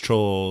Box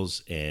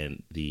Trolls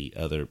and the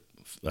other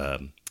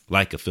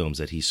Leica films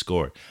that he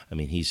scored. I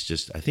mean,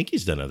 I think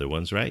he's done other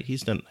ones, right?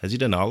 Has he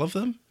done all of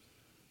them?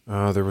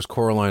 There was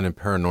Coraline and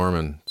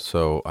Paranorman,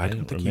 so I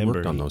don't think he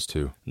worked on those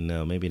two.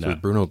 No, maybe so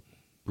not. Bruno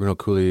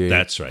Coulier.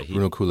 That's right.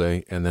 Bruno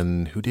Coulier, and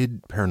then who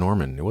did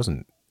Paranorman? It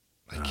wasn't.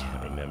 I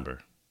can't remember.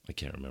 I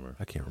can't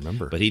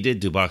remember. But he did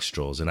do Box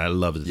Trolls, and I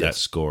loved that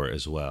score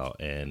as well.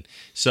 And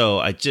so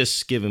I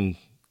just give him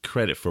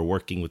credit for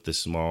working with the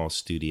small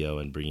studio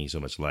and bringing so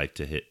much life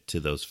to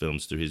those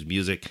films through his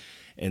music.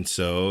 And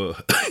so,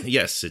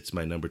 yes, it's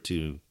my number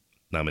 2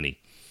 nominee.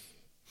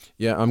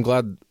 Yeah, I'm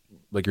glad,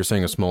 like you're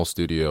saying, a small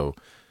studio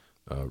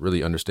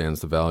really understands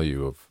the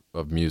value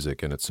of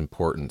music and its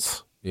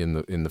importance in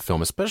the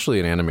film, especially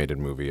an animated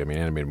movie. I mean,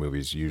 animated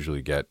movies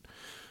usually get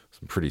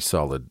some pretty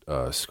solid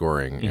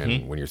scoring,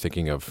 and when you're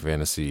thinking of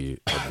fantasy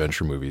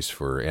adventure movies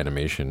for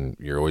animation,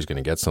 you're always going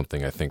to get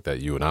something I think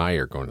that you and I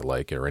are going to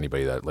like, or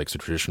anybody that likes a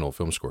traditional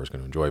film score is going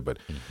to enjoy. But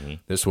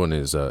this one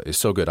is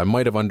so good. I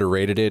might have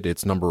underrated it.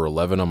 It's number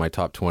 11 on my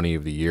top 20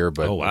 of the year,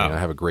 but I mean,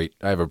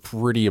 I have a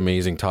pretty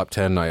amazing top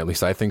 10. At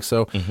least I think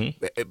so.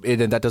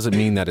 That doesn't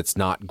mean that it's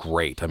not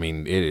great. I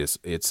mean, it is.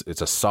 It's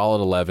a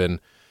solid 11.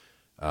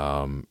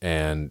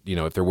 And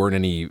if there weren't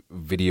any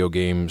video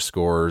game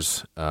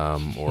scores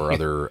or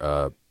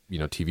other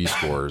TV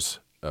scores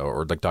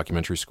or like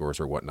documentary scores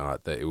or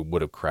whatnot, that it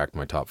would have cracked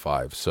my top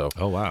 5. So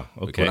wow,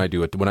 okay.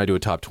 Like when I do a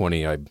top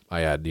 20, I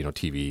add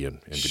TV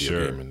and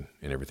video game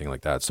and everything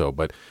like that. So,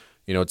 but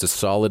it's a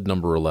solid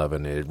number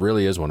 11. It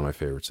really is one of my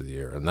favorites of the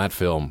year, and that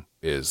film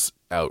is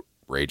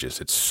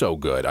outrageous. It's so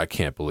good. I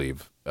can't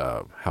believe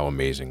how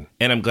amazing.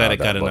 And I'm glad it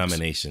got a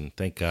nomination.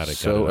 Thank God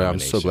it got a nomination. I'm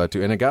so glad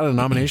too. And it got a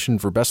nomination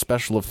for Best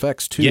Special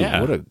Effects too.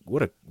 Yeah.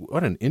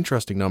 What an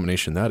interesting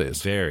nomination that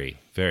is. Very,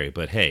 very.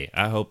 But hey,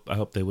 I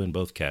hope they win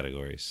both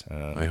categories.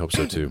 I hope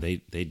so too.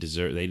 They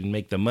deserve. They didn't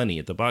make the money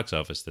at the box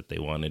office that they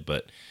wanted,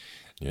 but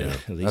yeah,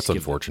 that's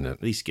unfortunate.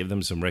 At least give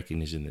them some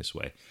recognition this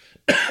way.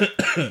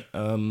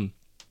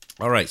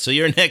 All right, so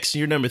you're next.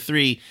 You're number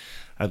 3.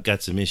 I've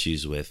got some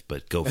issues with,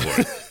 but go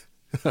for it.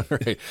 All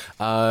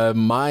right.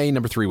 My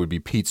number 3 would be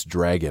Pete's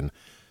Dragon.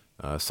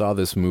 Saw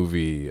this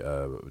movie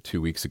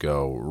 2 weeks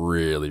ago.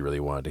 Really, really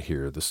wanted to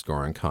hear the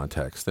score and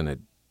context, and it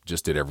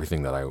just did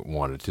everything that I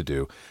wanted to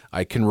do.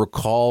 I can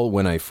recall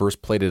when I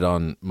first played it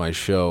on my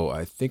show,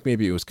 I think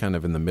maybe it was kind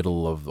of in the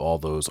middle of all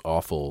those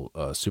awful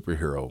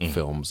superhero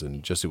films,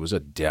 and it was a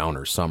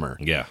downer summer.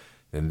 Yeah.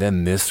 And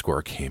then this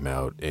score came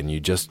out, and you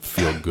just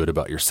feel good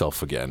about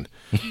yourself again.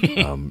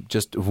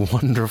 Just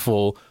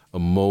wonderful,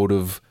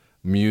 emotive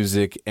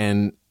music,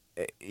 and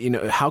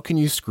how can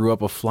you screw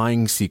up a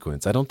flying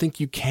sequence? I don't think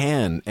you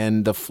can.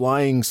 And the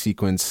flying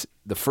sequence,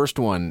 the first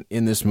one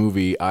in this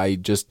movie,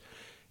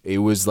 it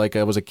was like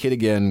I was a kid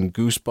again.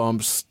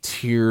 Goosebumps,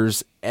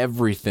 tears,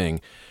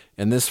 everything.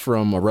 And this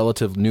from a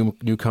relative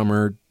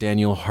newcomer,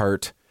 Daniel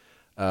Hart.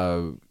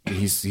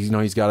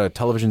 He's got a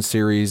television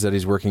series that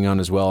he's working on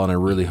as well, and I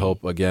really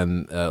hope,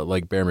 again,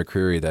 like Bear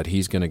McCreary, that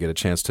he's going to get a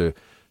chance to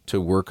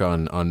work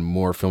on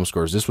more film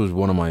scores. This was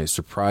one of my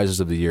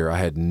surprises of the year. I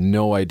had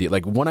no idea.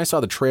 Like when I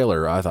saw the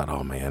trailer, I thought,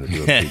 oh man,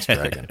 it's Pete's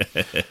Dragon.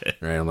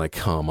 Right? I'm like,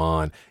 come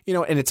on.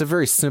 And it's a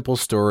very simple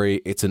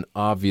story. It's an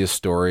obvious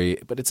story,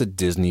 but it's a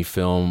Disney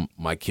film.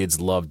 My kids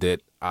loved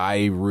it.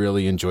 I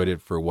really enjoyed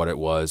it for what it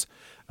was.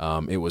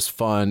 It was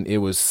fun.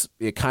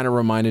 It kind of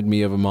reminded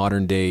me of a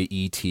modern day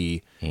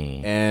E.T.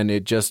 And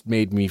it just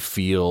made me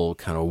feel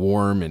kind of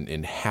warm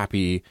and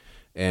happy.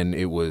 And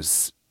it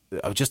was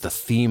just a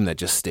theme that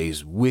just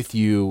stays with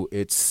you.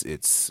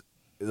 It's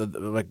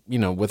like,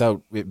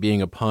 without it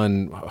being a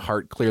pun,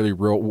 Hart clearly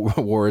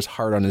wore his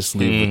heart on his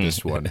sleeve with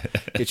this one.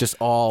 It's just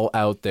all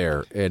out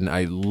there, and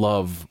I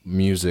love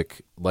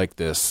music like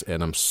this,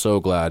 and I'm so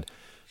glad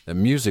that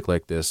music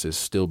like this is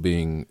still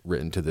being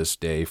written to this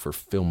day for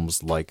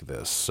films like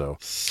this. So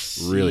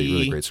really,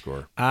 really great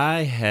score.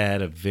 I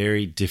had a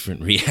very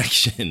different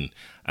reaction.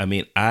 I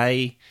mean,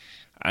 I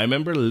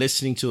remember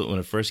listening to it when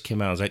it first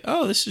came out. I was like,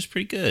 oh, this is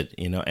pretty good,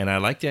 and I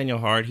like Daniel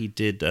Hart. He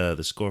did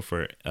the score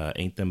for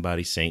Ain't Them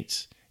Body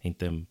Saints. Ain't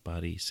Them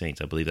Body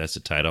Saints, I believe that's the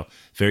title.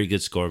 Very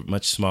good score,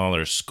 much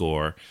smaller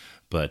score,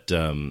 but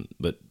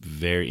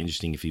very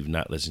interesting. If you've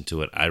not listened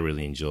to it, I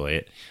really enjoy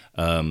it.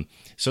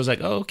 So I was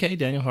like, oh, okay,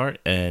 Daniel Hart.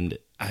 And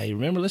I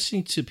remember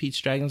listening to Pete's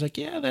Dragon. I was like,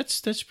 yeah,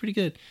 that's pretty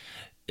good.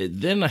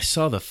 Then I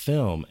saw the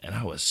film, and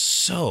I was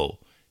so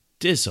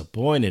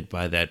disappointed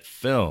by that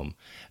film.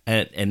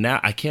 And now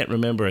I can't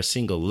remember a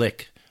single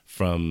lick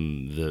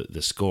from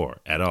the score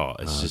at all.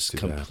 It's just a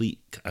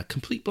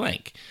complete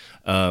blank.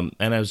 And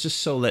I was just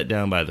so let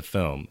down by the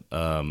film.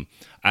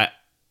 I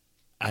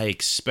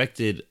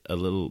expected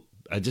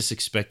I just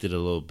expected a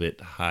little bit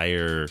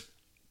higher.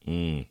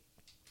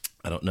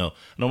 I don't know.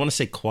 I don't want to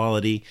say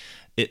quality.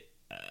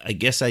 I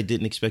guess I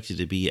didn't expect it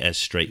to be as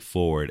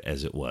straightforward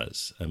as it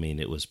was. I mean,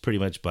 it was pretty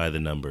much by the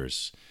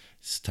numbers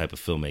type of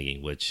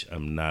filmmaking, which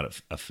I'm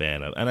not a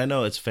fan of. And I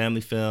know it's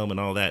family film and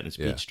all that, and it's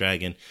Pete's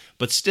Dragon,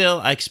 but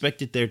still, I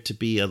expected there to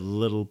be a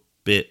little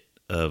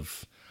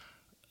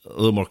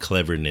more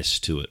cleverness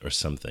to it or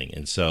something.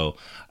 And so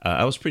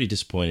I was pretty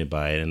disappointed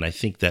by it, and I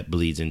think that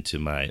bleeds into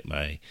my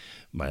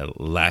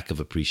lack of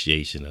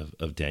appreciation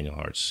of Daniel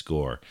Hart's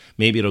score.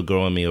 Maybe it'll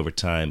grow on me over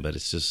time, but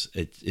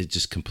it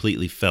just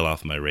completely fell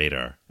off my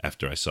radar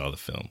after I saw the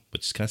film,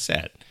 which is kind of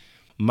sad.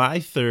 My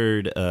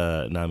third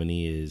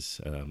nominee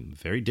is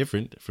very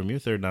different from your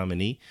third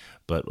nominee,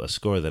 but a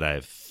score that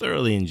I've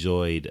thoroughly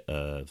enjoyed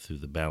through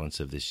the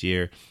balance of this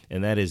year,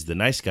 and that is The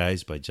Nice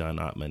Guys by John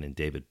Ottman and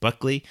David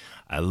Buckley.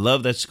 I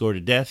love that score to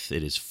death.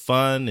 It is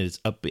fun. It is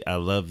upbeat. I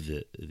love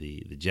the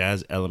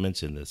jazz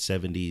elements and the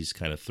 70s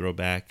kind of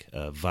throwback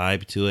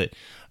vibe to it.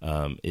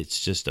 It's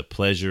just a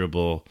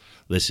pleasurable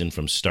listen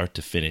from start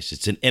to finish.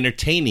 It's an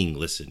entertaining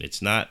listen.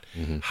 It's not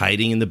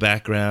hiding in the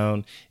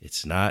background.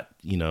 It's not,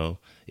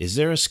 is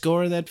there a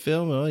score in that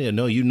film? Oh, yeah,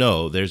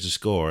 no, there's a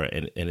score,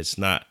 and it's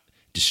not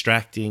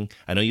distracting.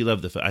 I know you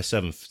love the film. I still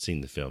haven't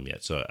seen the film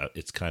yet, so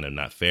it's kind of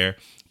not fair,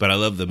 but I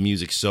love the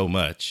music so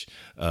much.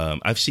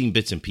 I've seen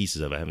bits and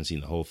pieces of it. I haven't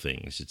seen the whole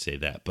thing, I should say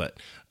that, but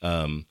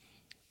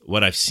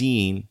what I've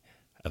seen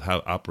of how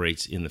it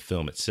operates in the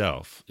film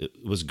itself, it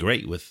was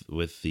great with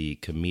the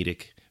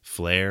comedic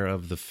flair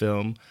of the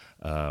film.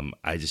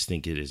 I just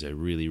think it is a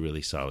really,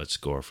 really solid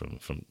score from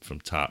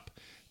top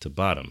to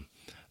bottom.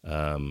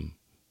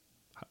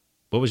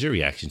 What was your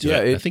reaction to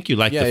it? I think you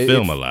liked the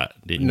film a lot,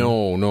 didn't you?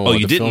 No. Oh,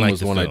 you didn't like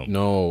the film?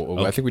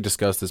 Okay. I think we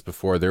discussed this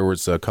before. There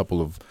was a couple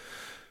of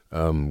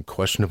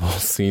questionable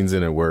scenes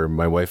in it where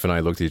my wife and I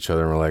looked at each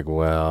other and were like,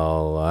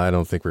 well, I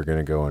don't think we're going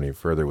to go any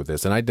further with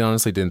this. And I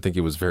honestly didn't think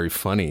it was very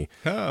funny,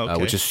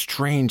 which is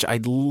strange. I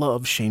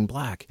love Shane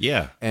Black.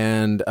 Yeah.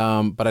 And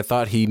but I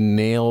thought he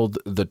nailed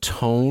the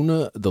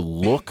tone, the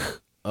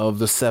look of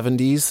the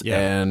 70s. Yeah.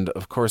 And,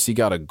 of course, he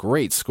got a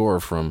great score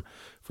from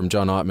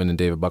John Ottman and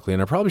David Buckley.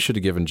 And I probably should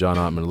have given John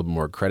Ottman a little bit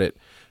more credit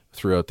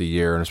throughout the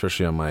year, and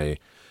especially on my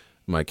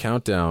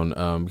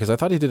countdown, because I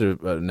thought he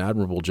did an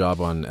admirable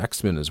job on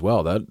X-Men as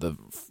well. That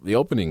the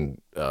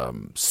opening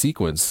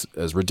sequence,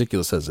 as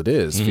ridiculous as it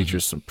is,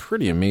 features some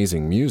pretty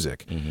amazing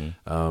music.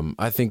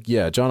 I think,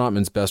 John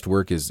Ottman's best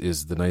work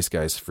is The Nice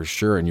Guys for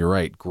sure, and you're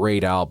right,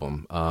 great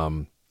album.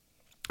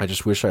 I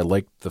just wish I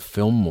liked the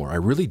film more. I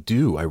really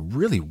do. I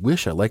really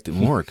wish I liked it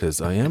more, because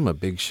I am a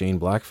big Shane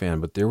Black fan,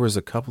 but there was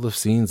a couple of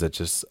scenes that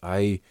just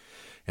I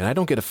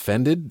don't get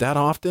offended that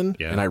often,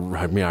 and I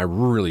mean I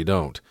really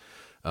don't.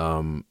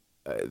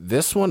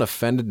 This one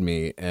offended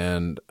me,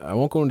 and I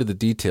won't go into the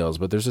details,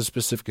 but there's a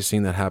specific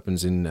scene that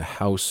happens in the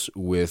house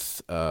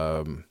with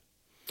what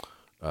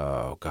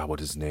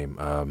is his name?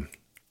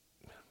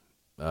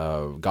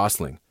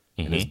 Gosling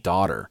and his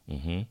daughter,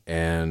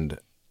 and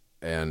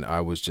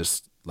I was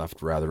just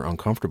left rather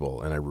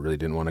uncomfortable, and I really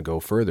didn't want to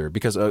go further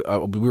because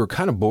we were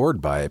kind of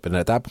bored by it. But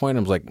at that point, I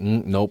was like,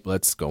 nope,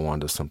 let's go on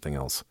to something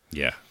else.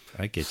 Yeah,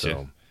 I get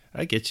you.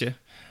 I get you.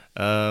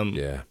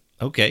 Yeah.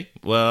 Okay,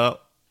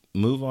 well,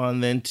 move on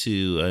then to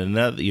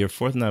your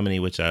fourth nominee,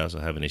 which I also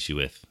have an issue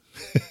with.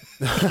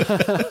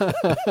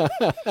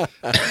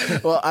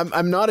 Well,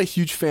 I'm not a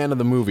huge fan of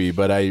the movie,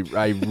 but I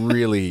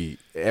really,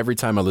 every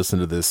time I listen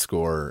to this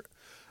score,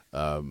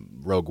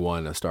 Rogue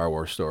One, A Star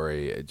Wars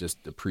Story, I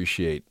just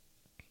appreciate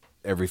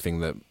everything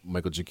that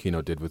Michael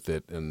Giacchino did with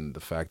it, and the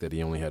fact that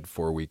he only had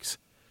 4 weeks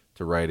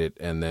to write it.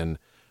 And then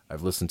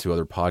I've listened to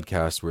other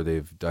podcasts where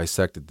they've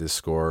dissected this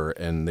score,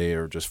 and they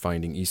are just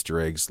finding Easter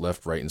eggs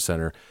left, right, and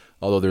center.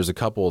 Although there's a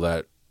couple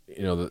that,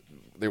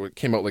 they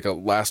came out like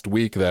last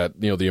week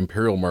that, the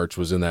Imperial March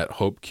was in that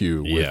Hope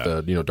cue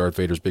with, Darth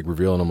Vader's big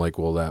reveal. And I'm like,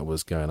 well, that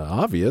was kind of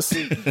obvious.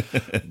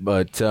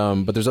 but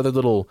there's other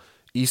little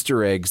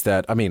Easter eggs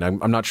that, I mean,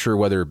 I'm not sure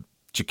whether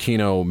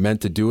Giacchino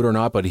meant to do it or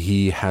not, but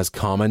he has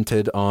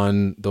commented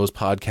on those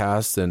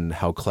podcasts and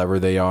how clever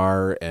they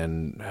are,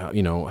 and how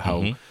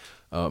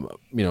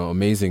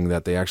amazing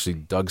that they actually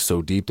dug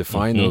so deep to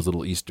find those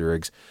little Easter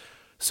eggs.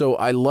 So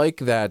I like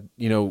that,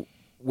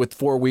 with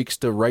 4 weeks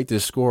to write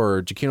this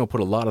score, Giacchino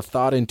put a lot of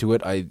thought into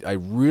it. I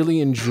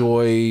really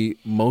enjoy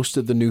most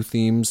of the new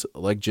themes,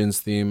 like Jin's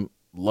theme.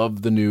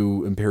 Love the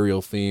new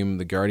Imperial theme.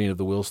 The Guardian of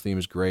the Wheels theme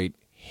is great.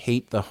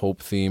 Hate the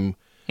Hope theme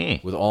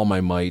with all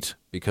my might,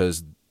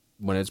 because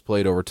when it's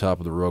played over top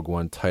of the Rogue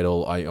One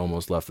title, I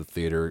almost left the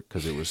theater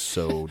because it was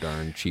so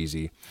darn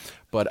cheesy.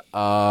 But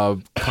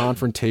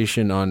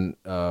Confrontation on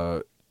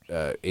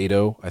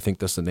Ado, I think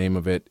that's the name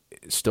of it,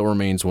 still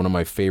remains one of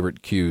my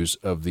favorite cues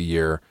of the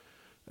year.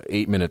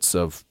 8 minutes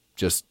of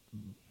just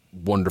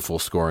wonderful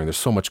scoring. There's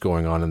so much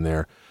going on in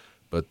there,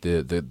 but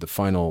the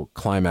final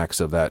climax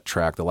of that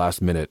track, the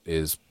last minute,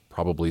 is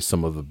probably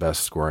some of the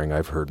best scoring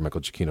I've heard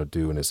Michael Giacchino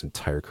do in his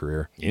entire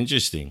career.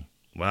 Interesting.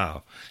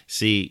 Wow.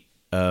 See,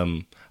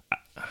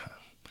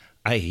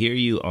 I hear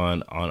you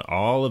on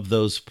all of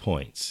those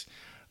points.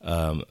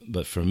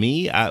 But for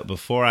me,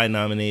 before I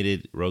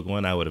nominated Rogue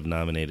One, I would have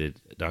nominated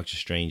Doctor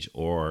Strange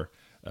or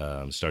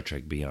Star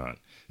Trek Beyond.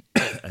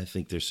 I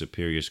think they're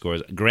superior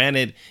scores.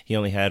 Granted, he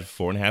only had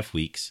 4.5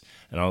 weeks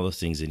and all those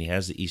things, and he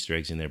has the Easter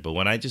eggs in there. But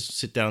when I just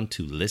sit down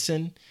to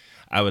listen,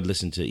 I would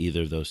listen to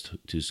either of those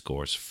two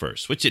scores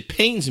first, which it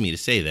pains me to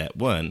say that.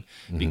 One,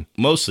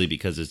 mostly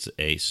because it's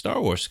a Star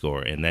Wars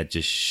score, and that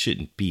just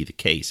shouldn't be the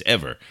case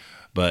ever.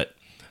 But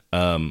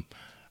there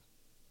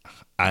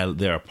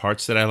are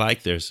parts that I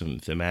like. There's some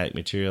thematic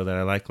material that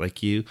I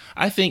like you.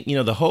 I think,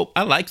 the Hope,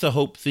 I like the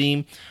Hope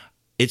theme.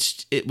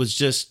 It was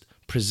just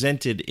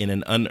presented in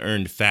an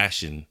unearned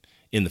fashion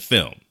in the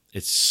film.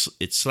 It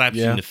slaps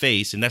you in the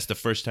face, and that's the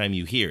first time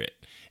you hear it.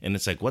 And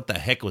it's like, what the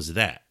heck was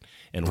that?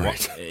 And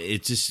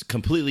it's just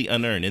completely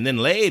unearned. And then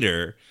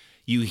later,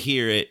 you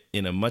hear it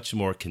in a much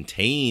more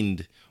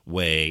contained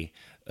way.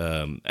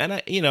 And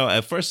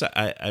at first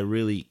I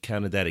really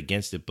counted that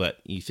against it. But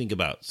you think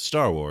about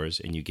Star Wars,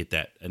 and you get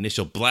that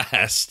initial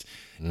blast.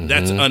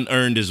 That's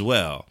unearned as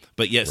well.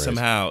 But yet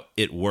somehow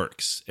it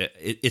works.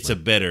 It's a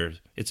better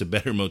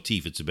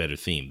motif. It's a better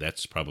theme.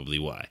 That's probably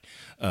why.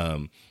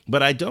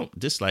 But I don't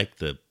dislike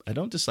the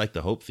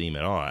Hope theme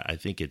at all. I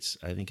think it's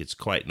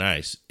quite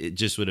nice. It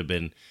just would have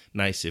been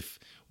nice if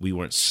we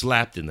weren't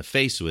slapped in the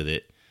face with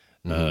it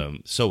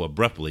so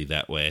abruptly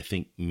that way. I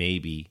think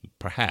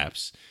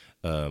perhaps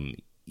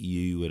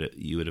you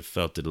would have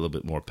felt it a little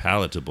bit more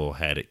palatable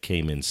had it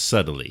came in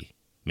subtly.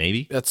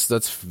 Maybe that's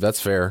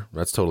fair.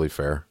 That's totally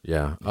fair.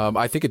 Yeah,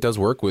 I think it does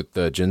work with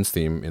Jin's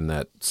theme in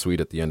that suite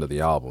at the end of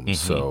the album.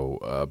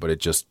 So, but it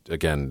just,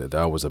 again,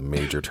 that was a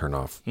major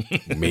turnoff.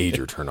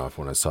 Major turnoff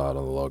when I saw it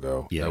on the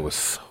logo. Yeah, that was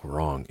so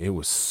wrong. It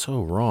was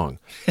so wrong,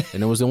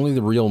 and it was only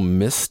the real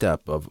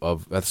misstep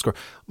of that score.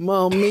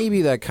 Well,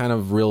 maybe that kind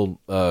of real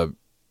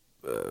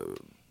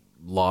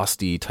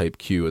Losty type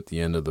cue at the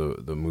end of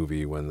the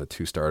movie when the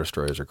two Star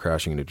Destroyers are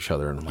crashing into each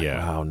other, and I'm like,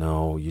 wow,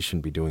 no, you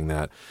shouldn't be doing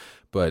that.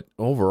 But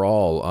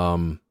overall,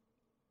 I'm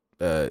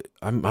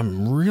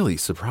really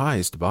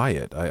surprised by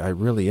it. I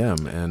really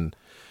am. And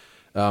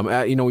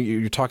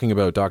you're talking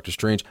about Doctor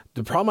Strange.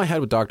 The problem I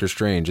had with Doctor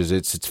Strange is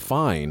it's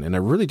fine, and I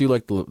really do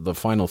like the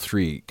final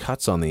 3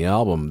 cuts on the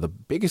album. The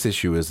biggest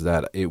issue is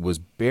that it was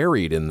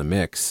buried in the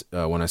mix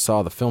when I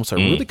saw the film, so I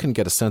really couldn't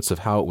get a sense of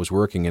how it was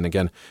working. And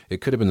again,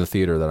 it could have been the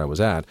theater that I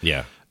was at.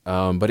 Yeah.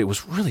 But it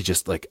was really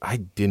just like I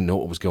didn't know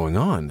what was going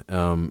on.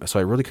 So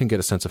I really couldn't get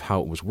a sense of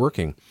how it was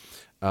working.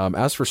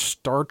 As for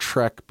Star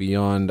Trek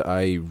Beyond,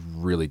 I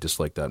really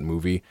dislike that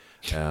movie.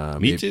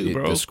 Me too,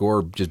 bro. The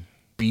score just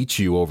beats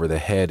you over the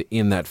head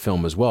in that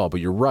film as well.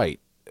 But you're right.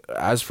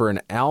 As for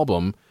an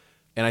album,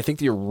 and I think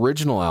the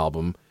original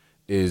album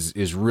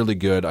is really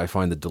good. I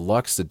find the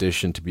deluxe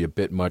edition to be a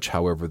bit much.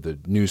 However, the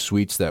new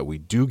suites that we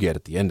do get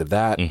at the end of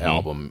that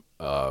album,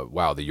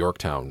 the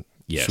Yorktown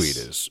suite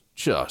is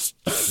just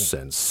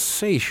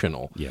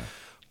sensational. Yeah.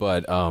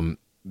 But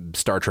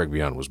Star Trek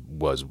Beyond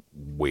was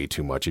way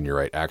too much, and you're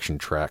right. Action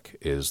Trek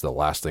is the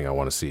last thing I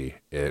want to see.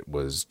 It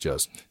was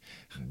just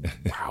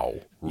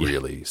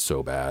really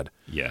so bad.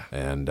 Yeah,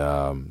 and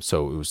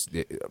so it was.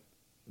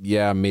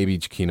 Maybe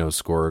Giacchino's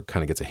score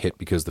kind of gets a hit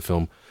because the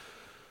film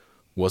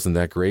wasn't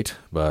that great,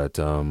 but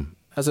on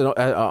a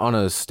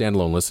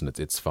standalone listen,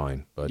 it's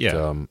fine. But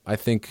I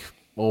think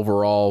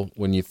overall,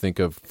 when you think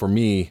of, for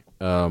me,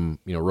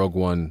 Rogue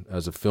One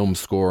as a film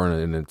score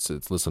and it's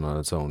listened on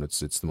its own, it's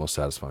the most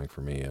satisfying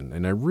for me,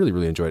 and I really,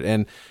 really enjoyed it.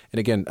 And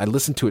again, I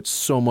listened to it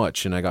so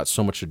much and I got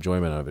so much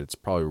enjoyment out of it. It's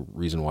probably a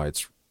reason why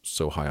it's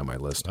so high on my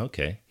list.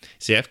 Okay.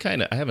 See, I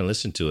haven't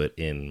listened to it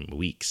in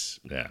weeks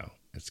now.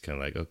 It's kind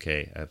of like,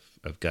 okay,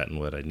 I've gotten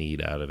what I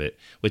need out of it,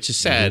 which is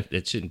sad.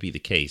 It shouldn't be the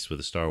case with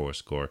a Star Wars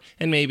score,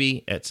 and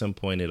maybe at some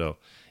point it'll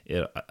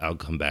I'll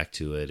come back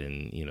to it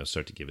and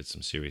start to give it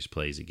some serious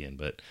plays again.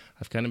 But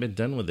I've kind of been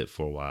done with it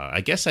for a while.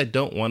 I guess I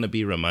don't want to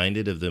be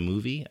reminded of the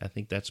movie. I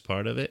think that's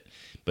part of it.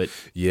 But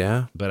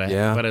I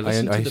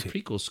listen to the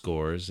prequel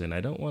scores, and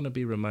I don't want to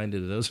be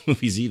reminded of those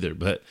movies either.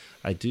 But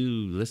I do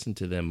listen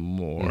to them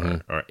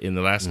more. Or in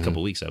the last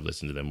couple of weeks, I've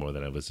listened to them more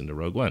than I've listened to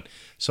Rogue One.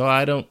 So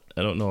I don't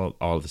know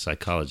all the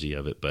psychology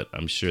of it, but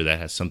I'm sure that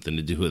has something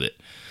to do with it.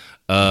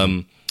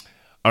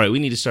 All right, we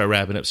need to start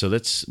wrapping up. So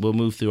we'll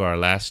move through our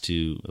last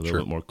two a little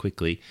bit more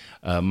quickly.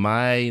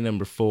 My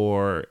number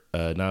 4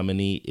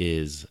 nominee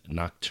is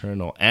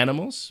Nocturnal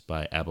Animals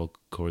by Abel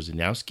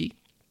Korzeniowski.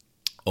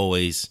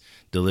 Always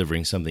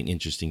delivering something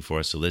interesting for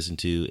us to listen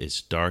to.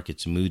 It's dark,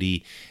 it's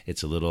moody,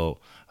 it's a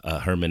little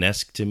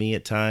Herman-esque to me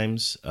at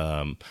times.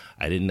 I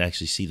didn't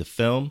actually see the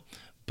film,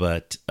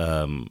 but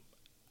when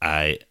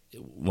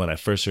I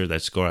first heard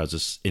that score, I was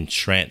just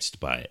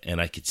entranced by it.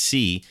 And I could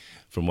see,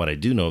 from what I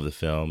do know of the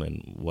film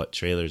and what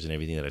trailers and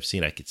everything that I've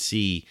seen, I could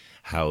see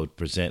how it would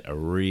present a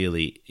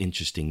really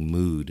interesting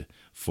mood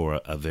for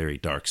a very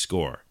dark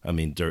score. I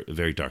mean, a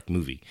very dark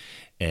movie.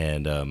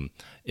 And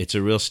it's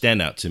a real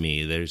standout to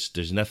me.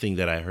 There's nothing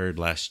that I heard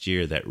last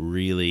year that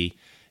really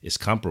is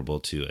comparable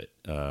to it.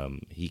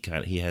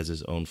 He has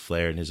his own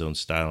flair and his own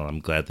style, and I'm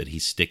glad that he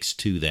sticks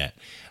to that.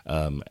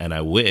 And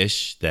I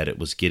wish that it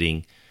was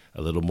getting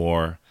a little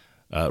more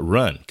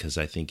run, because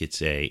I think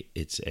it's a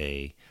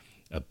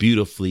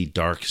beautifully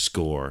dark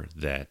score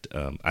that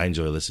I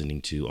enjoy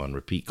listening to on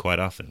repeat quite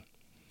often.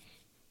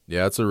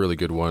 Yeah, it's a really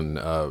good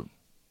one.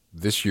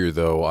 This year,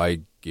 though,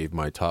 I gave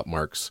my top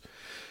marks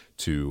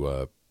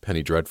to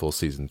Penny Dreadful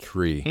Season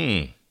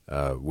 3,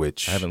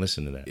 which I haven't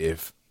listened to that.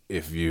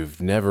 If you've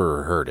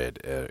never heard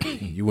it,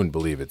 you wouldn't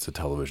believe it's a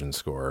television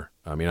score.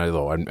 I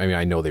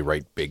know they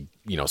write big,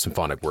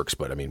 symphonic works,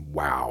 but I mean,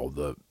 wow,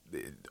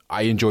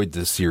 I enjoyed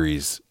this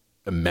series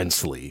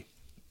immensely.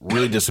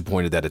 Really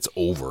disappointed that it's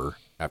over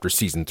after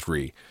Season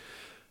 3,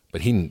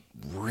 but he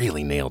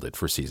really nailed it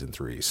for Season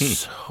 3.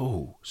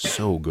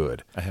 So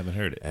good. I haven't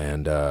heard it.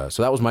 And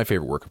so that was my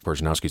favorite work of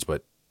Korzeniowski's,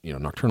 but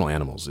Nocturnal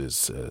Animals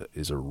is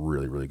a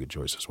really, really good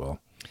choice as well.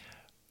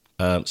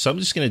 So I'm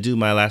just going to do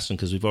my last one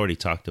because we've already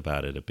talked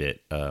about it a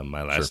bit.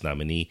 My last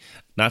nominee,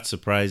 not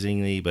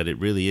surprisingly, but it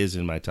really is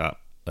in my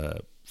top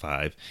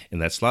 5,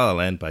 and that's La La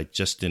Land by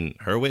Justin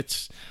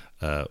Hurwitz,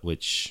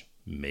 which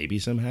maybe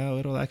somehow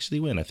it'll actually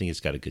win. I think it's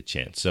got a good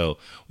chance. So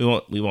we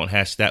won't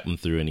hash that one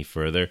through any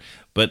further.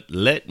 But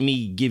let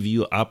me give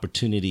you an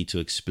opportunity to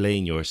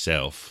explain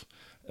yourself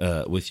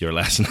with your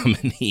last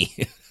nominee.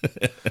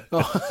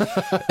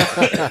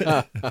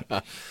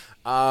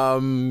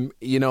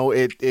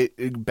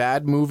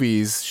 Bad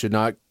movies should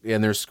not,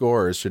 and their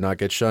scores should not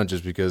get shunned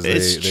just because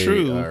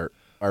they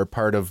are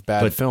part of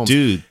bad films.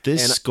 Dude,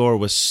 this score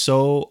was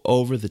so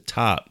over the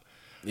top.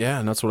 Yeah,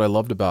 and that's what I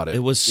loved about it. It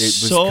was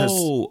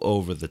so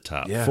over the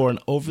top for an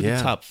over the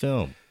top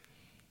film.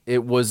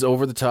 It was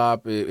over the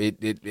top.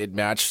 It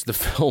matched the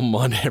film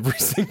on every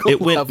single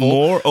level. It went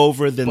more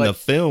over than the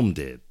film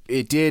did.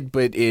 It did,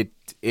 but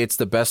it's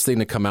the best thing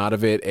to come out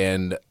of it.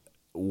 And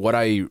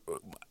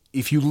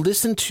if you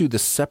listen to the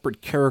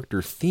separate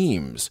character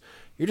themes,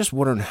 you're just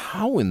wondering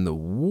how in the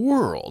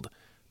world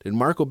did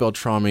Marco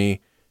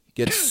Beltrami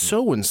get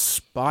so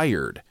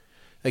inspired?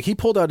 Like, he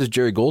pulled out his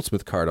Jerry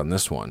Goldsmith card on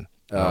this one.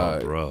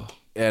 Bro.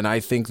 And I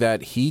think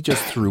that he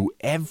just threw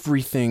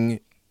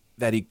everything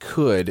that he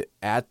could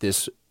at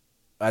this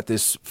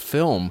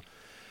film.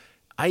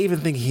 I even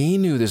think he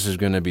knew this was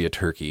going to be a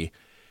turkey,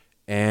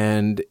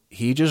 and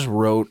he just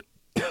wrote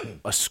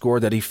a score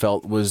that he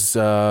felt was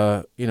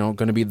going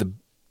to be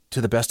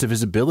to the best of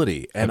his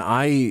ability. And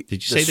did you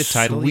say the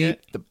title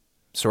yet?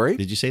 Sorry?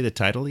 Did you say the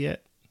title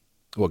yet?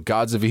 What,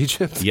 Gods of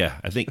Egypt? Yeah,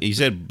 I think you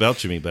said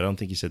Beltrami, but I don't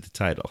think you said the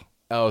title.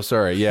 Oh,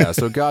 sorry. Yeah.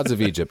 So Gods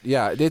of Egypt.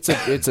 Yeah, it's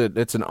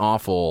an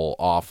awful,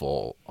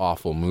 awful,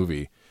 awful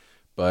movie.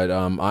 But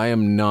I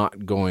am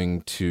not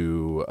going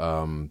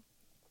to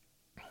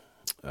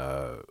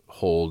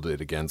hold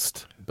it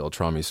against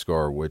Beltrami's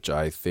score, which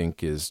I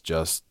think is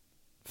just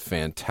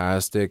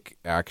fantastic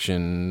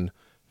action,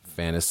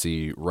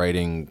 fantasy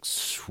writing,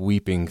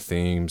 sweeping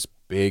themes,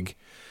 big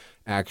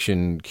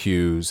action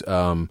cues.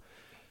 I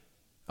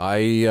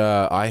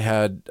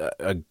had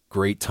a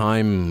great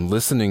time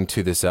listening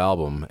to this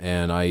album,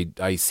 and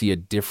I see a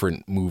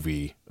different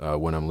movie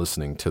when I'm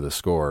listening to the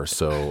score.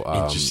 So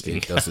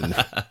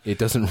it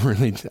doesn't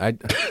really.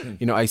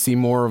 I see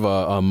more of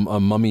a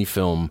mummy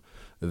film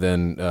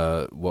than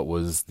what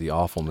was the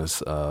awfulness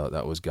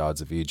that was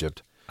Gods of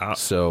Egypt.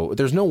 So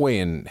there's no way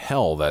in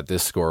hell that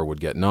this score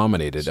would get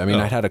nominated. I mean,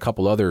 I'd had a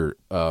couple other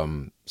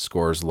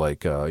scores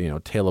like,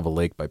 Tale of a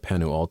Lake by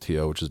Panu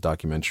Altio, which is a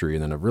documentary,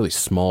 and then a really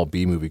small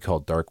B movie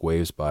called Dark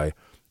Waves by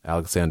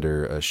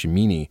Alexander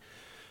Shimini.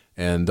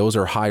 And those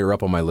are higher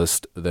up on my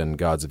list than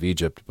Gods of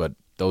Egypt, but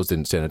those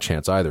didn't stand a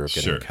chance either of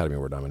getting Academy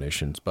Award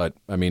nominations. But,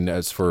 I mean,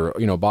 as for,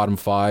 bottom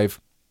 5,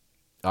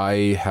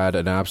 I had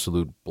an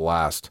absolute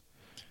blast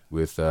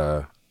with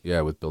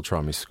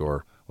Beltrami's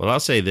score. Well, I'll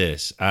say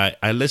this.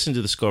 I listened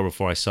to the score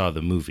before I saw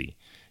the movie,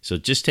 So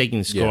just taking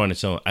the score on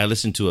its own, I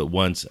listened to it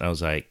once and I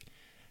was like,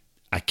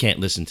 I can't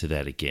listen to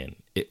that again.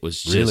 It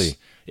was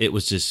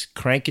just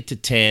crank it to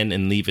 10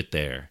 and leave it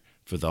there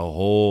for the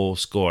whole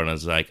score. And I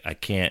was like, I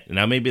can't.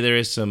 Now maybe there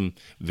is some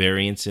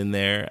variance in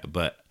there,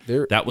 but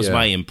that was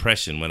my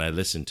impression when I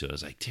listened to it. I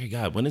was like, dear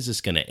God, when is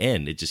this going to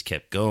end? It just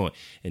kept going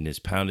and it's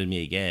pounded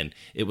me again.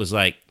 It was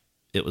like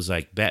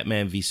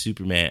Batman v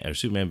Superman or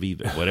Superman v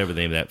whatever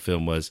the name of that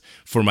film was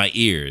for my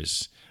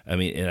ears. I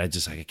mean, and I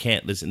just like, I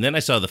can't listen. And then I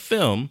saw the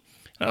film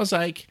and I was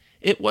like,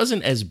 it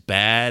wasn't as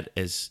bad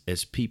as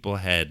people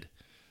had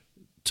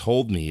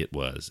told me it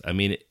was. I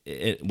mean,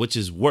 which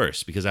is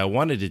worse because I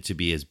wanted it to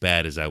be as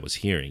bad as I was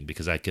hearing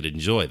because I could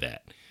enjoy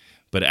that.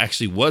 But it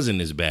actually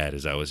wasn't as bad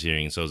as I was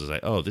hearing. So I was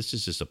like, oh, this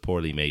is just a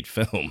poorly made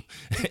film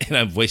and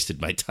I've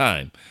wasted my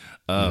time.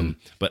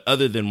 But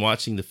other than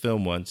watching the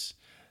film once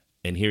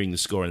and hearing the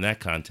score in that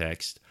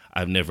context,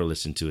 I've never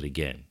listened to it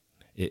again.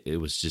 It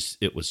was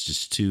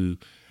just too...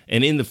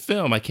 And in the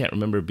film, I can't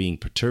remember being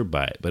perturbed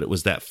by it, but it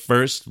was that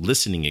first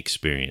listening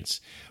experience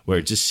where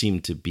it just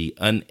seemed to be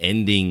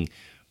unending,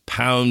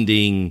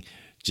 pounding,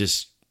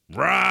 just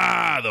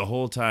rah the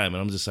whole time.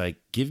 And I'm just like,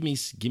 give me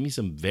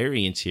some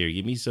variance here.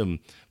 Give me some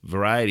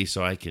variety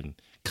so I can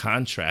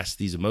contrast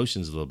these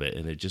emotions a little bit.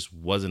 And it just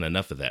wasn't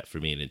enough of that for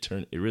me. And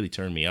it really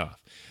turned me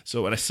off.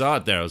 So when I saw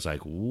it there, I was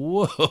like,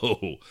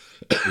 whoa.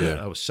 Yeah.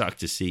 I was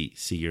shocked to see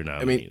your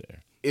nominee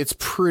there. It's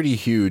pretty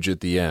huge at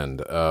the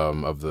end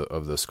of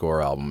the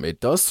score album. It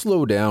does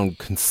slow down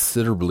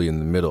considerably in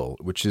the middle,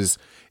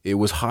 it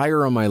was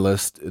higher on my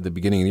list at the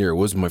beginning of the year. It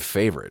was my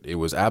favorite. It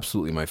was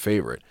absolutely my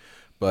favorite.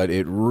 But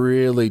it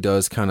really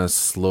does kind of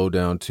slow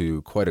down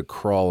to quite a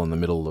crawl in the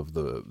middle of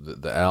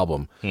the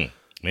album.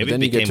 Maybe it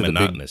became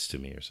monotonous to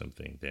me or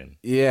something then.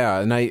 Yeah,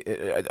 and I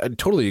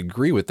totally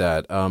agree with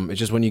that. It's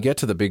just when you get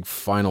to the big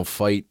final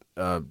fight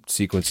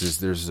sequences,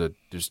 there's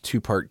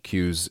 2-part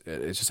cues.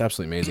 It's just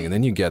absolutely amazing. And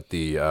then you get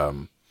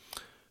the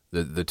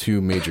two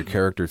major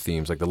character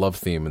themes, like the love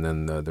theme, and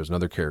then there's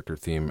another character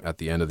theme at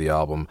the end of the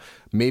album.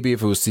 Maybe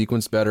if it was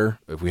sequenced better,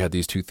 if we had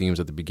these two themes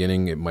at the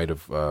beginning, it might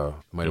have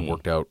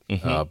worked out.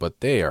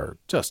 But they are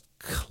just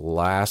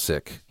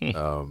classic,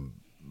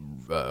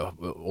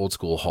 old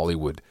school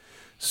Hollywood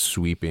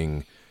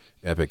sweeping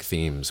epic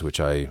themes, which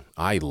I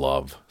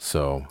love.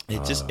 So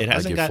it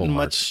hasn't gotten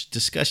much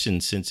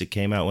discussion since it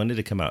came out. When did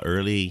it come out?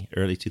 Early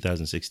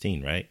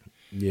 2016, right?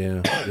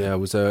 Yeah. It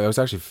was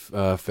actually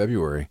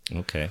February.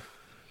 Okay.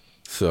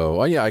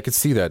 So I could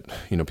see that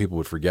people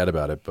would forget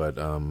about it, but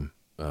I'm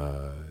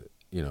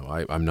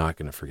not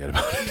going to forget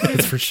about it.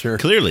 That's for sure.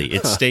 Clearly,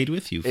 it stayed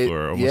with you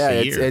for almost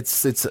a year.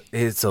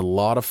 It's a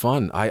lot of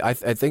fun. I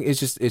think it's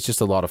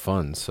just a lot of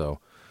fun. So.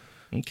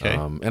 Okay.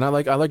 And I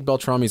like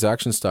Beltrami's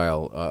action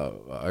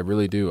style. I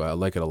really do. I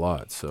like it a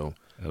lot. So,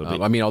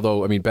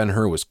 although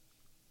Ben-Hur was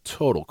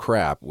total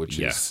crap, which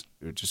is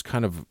just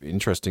kind of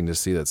interesting to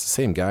see. That's the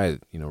same guy,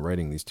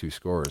 writing these two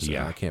scores.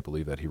 Yeah. I can't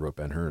believe that he wrote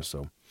Ben-Hur.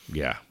 So,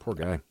 yeah, poor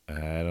guy. I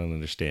don't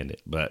understand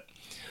it, but.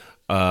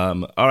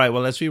 All right,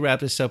 well, as we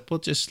wrap this up,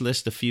 we'll just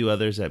list a few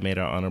others that made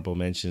our honorable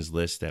mentions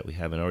list that we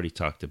haven't already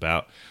talked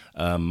about.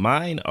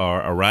 Mine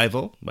are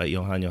Arrival by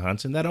Jóhann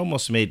Jóhannsson. That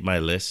almost made my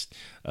list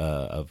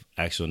of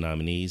actual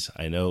nominees.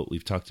 I know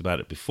we've talked about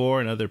it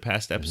before in other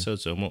past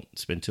episodes, so I won't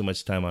spend too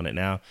much time on it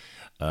now.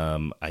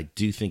 I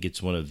do think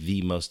it's one of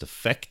the most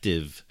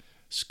effective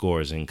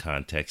scores in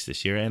context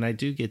this year, and I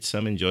do get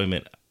some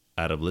enjoyment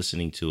out of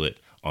listening to it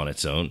on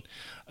its own.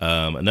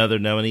 Another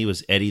nominee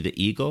was Eddie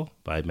the Eagle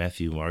by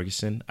Matthew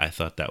Margeson. I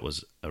thought that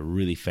was a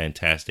really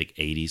fantastic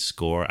 80s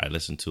score. I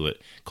listened to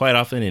it quite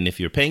often, and if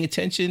you're paying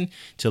attention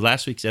to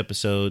last week's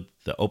episode,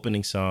 the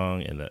opening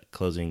song and the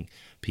closing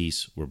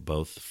piece were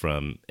both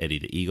from Eddie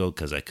the Eagle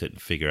because I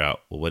couldn't figure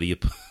out, well,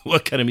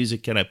 what kind of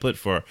music can I put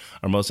for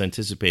our most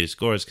anticipated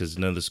scores because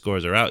none of the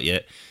scores are out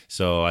yet.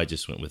 So I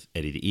just went with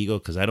Eddie the Eagle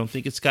because I don't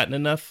think it's gotten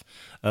enough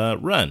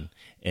run.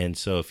 And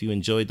so if you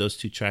enjoyed those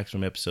two tracks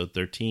from episode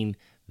 13,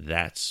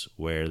 that's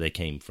where they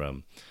came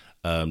from.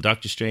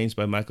 Doctor Strange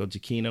by Michael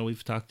Giacchino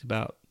we've talked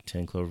about.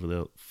 10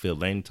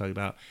 Cloverfield Lane we talked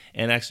about.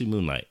 And actually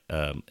Moonlight.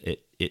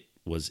 It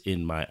was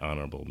in my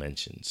honorable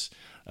mentions.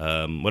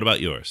 What about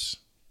yours?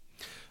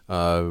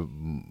 I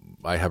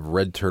have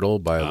Red Turtle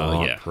by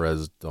Laurent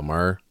Perez Del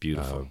Mar.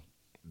 Beautiful.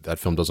 That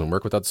film doesn't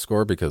work without the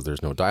score because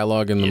there's no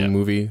dialogue in the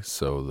movie,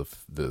 so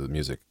the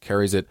music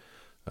carries it.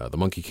 The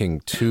Monkey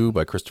King 2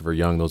 by Christopher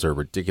Young. Those are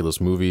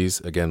ridiculous movies.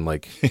 Again,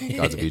 like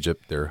Gods of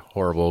Egypt, they're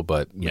horrible,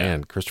 but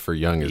man, Christopher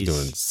Young is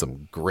doing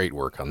some great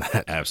work on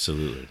that.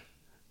 Absolutely.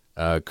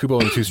 Kubo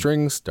and the Two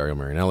Strings, Dario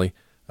Marianelli.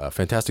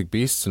 Fantastic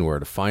Beasts and Where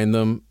to Find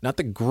Them. Not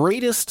the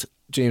greatest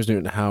James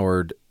Newton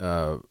Howard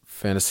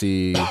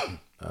fantasy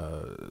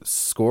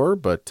score,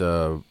 but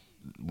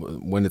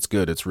when it's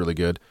good, it's really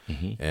good.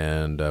 Mm-hmm.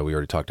 And we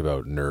already talked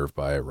about Nerve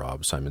by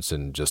Rob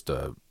Simonson. Just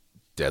a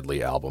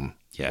deadly album.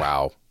 Yeah.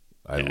 Wow.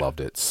 I loved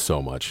it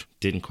so much.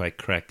 Didn't quite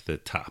crack the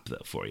top,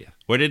 though, for you.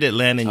 Where did it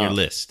land in your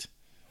list?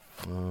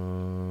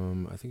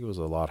 I think it was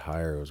a lot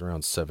higher. It was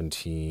around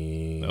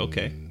 17.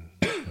 Okay.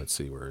 Let's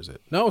see, where is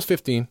it? No, it was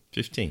 15.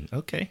 15.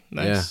 Okay,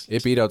 nice. Yeah,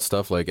 it beat out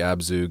stuff like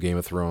Abzu, Game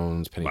of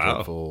Thrones, Penny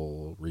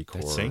Dreadful,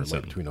 Recore, and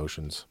Light Between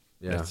Oceans.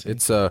 Yeah,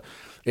 it's and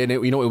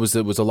it, it was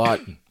a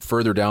lot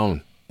further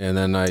down. And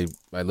then I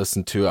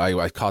listened to,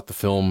 I caught the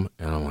film,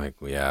 and I'm like,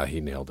 yeah, he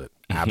nailed it.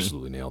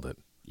 Absolutely nailed it.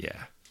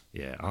 Yeah,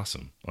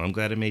 awesome. Well, I'm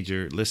glad I made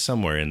your list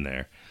somewhere in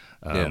there.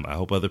 I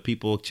hope other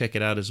people check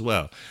it out as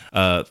well.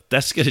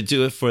 That's going to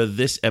do it for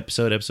this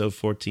episode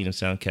 14 of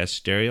Soundcast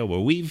Stereo, where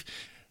we've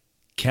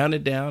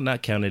counted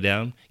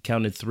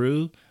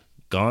through,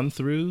 gone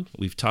through.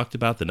 We've talked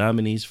about the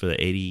nominees for the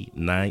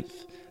 89th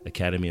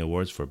Academy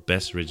Awards for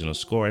Best Original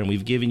Score, and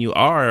we've given you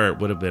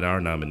would have been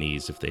our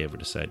nominees if they ever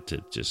decide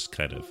to just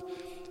kind of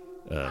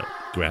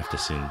graft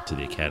us into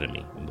the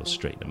Academy, and we'll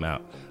straighten them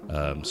out.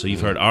 So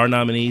you've heard our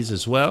nominees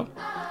as well.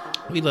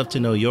 We'd love to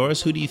know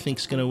yours. Who do you think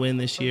is going to win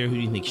this year? Who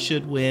do you think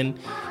should win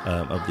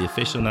of the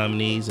official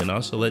nominees? And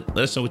also let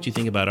us know what you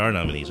think about our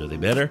nominees. Are they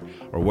better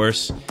or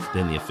worse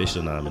than the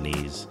official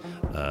nominees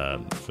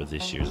for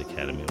this year's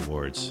Academy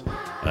Awards?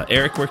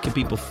 Eric, where can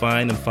people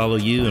find and follow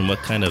you, and what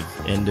kind of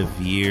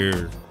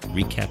end-of-year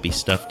recap-y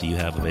stuff do you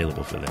have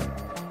available for them?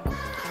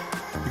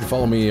 You can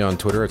follow me on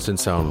Twitter at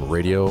SynSound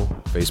Radio,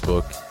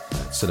 Facebook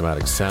at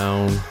Cinematic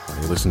Sound.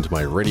 You listen to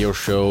my radio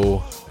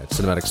show at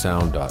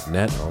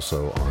cinematicsound.net,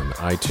 also on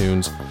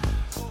iTunes.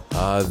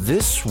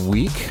 This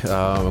week,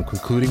 I'm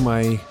concluding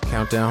my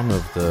countdown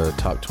of the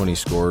top 20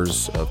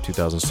 scores of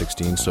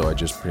 2016, so I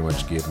just pretty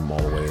much gave them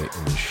all away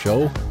in the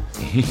show,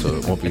 so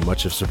it won't be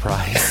much of a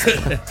surprise.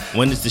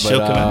 When does the show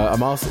come out?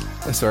 I'm also...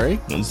 Sorry?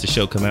 When does the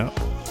show come out?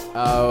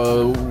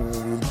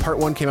 Part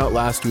 1 came out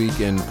last week,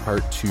 and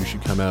part 2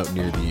 should come out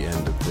near the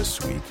end of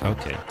this week.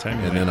 Okay,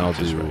 timing. And then I'll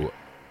do...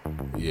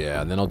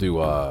 Yeah, and then I'll do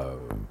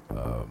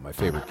my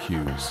favorite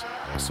cues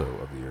also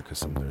of the year,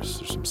 because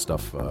there's some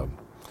stuff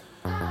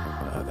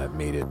that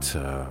made it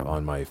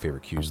on my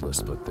favorite cues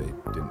list, but they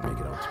didn't make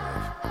it onto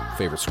my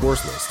favorite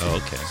scores list. Oh,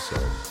 okay. So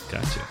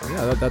gotcha.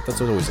 Yeah,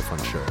 that's always a fun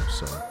show.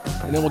 So,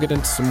 and then we'll get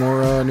into some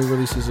more new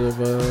releases of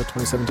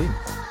 2017.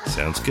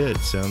 Sounds good.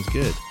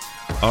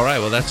 All right,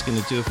 well, that's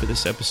going to do it for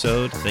this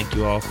episode. Thank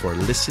you all for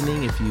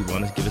listening. If you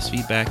want to give us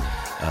feedback,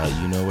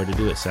 you know where to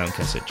do it.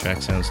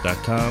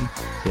 Soundcast@tracksounds.com.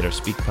 Hit our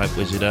SpeakPipe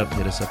widget up.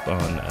 Hit us up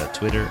on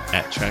Twitter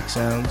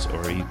 @tracksounds,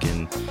 or you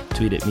can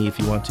tweet at me if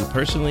you want to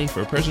personally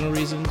for personal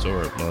reasons,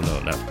 or, well,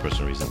 no, not for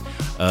personal reasons.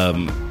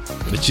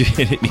 But you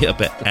can hit me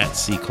up at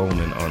C.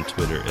 Coleman on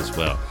Twitter as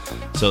well.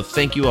 So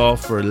thank you all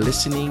for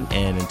listening,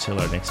 and until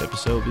our next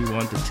episode, we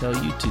want to tell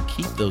you to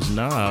keep those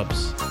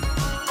knobs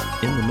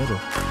in the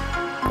middle.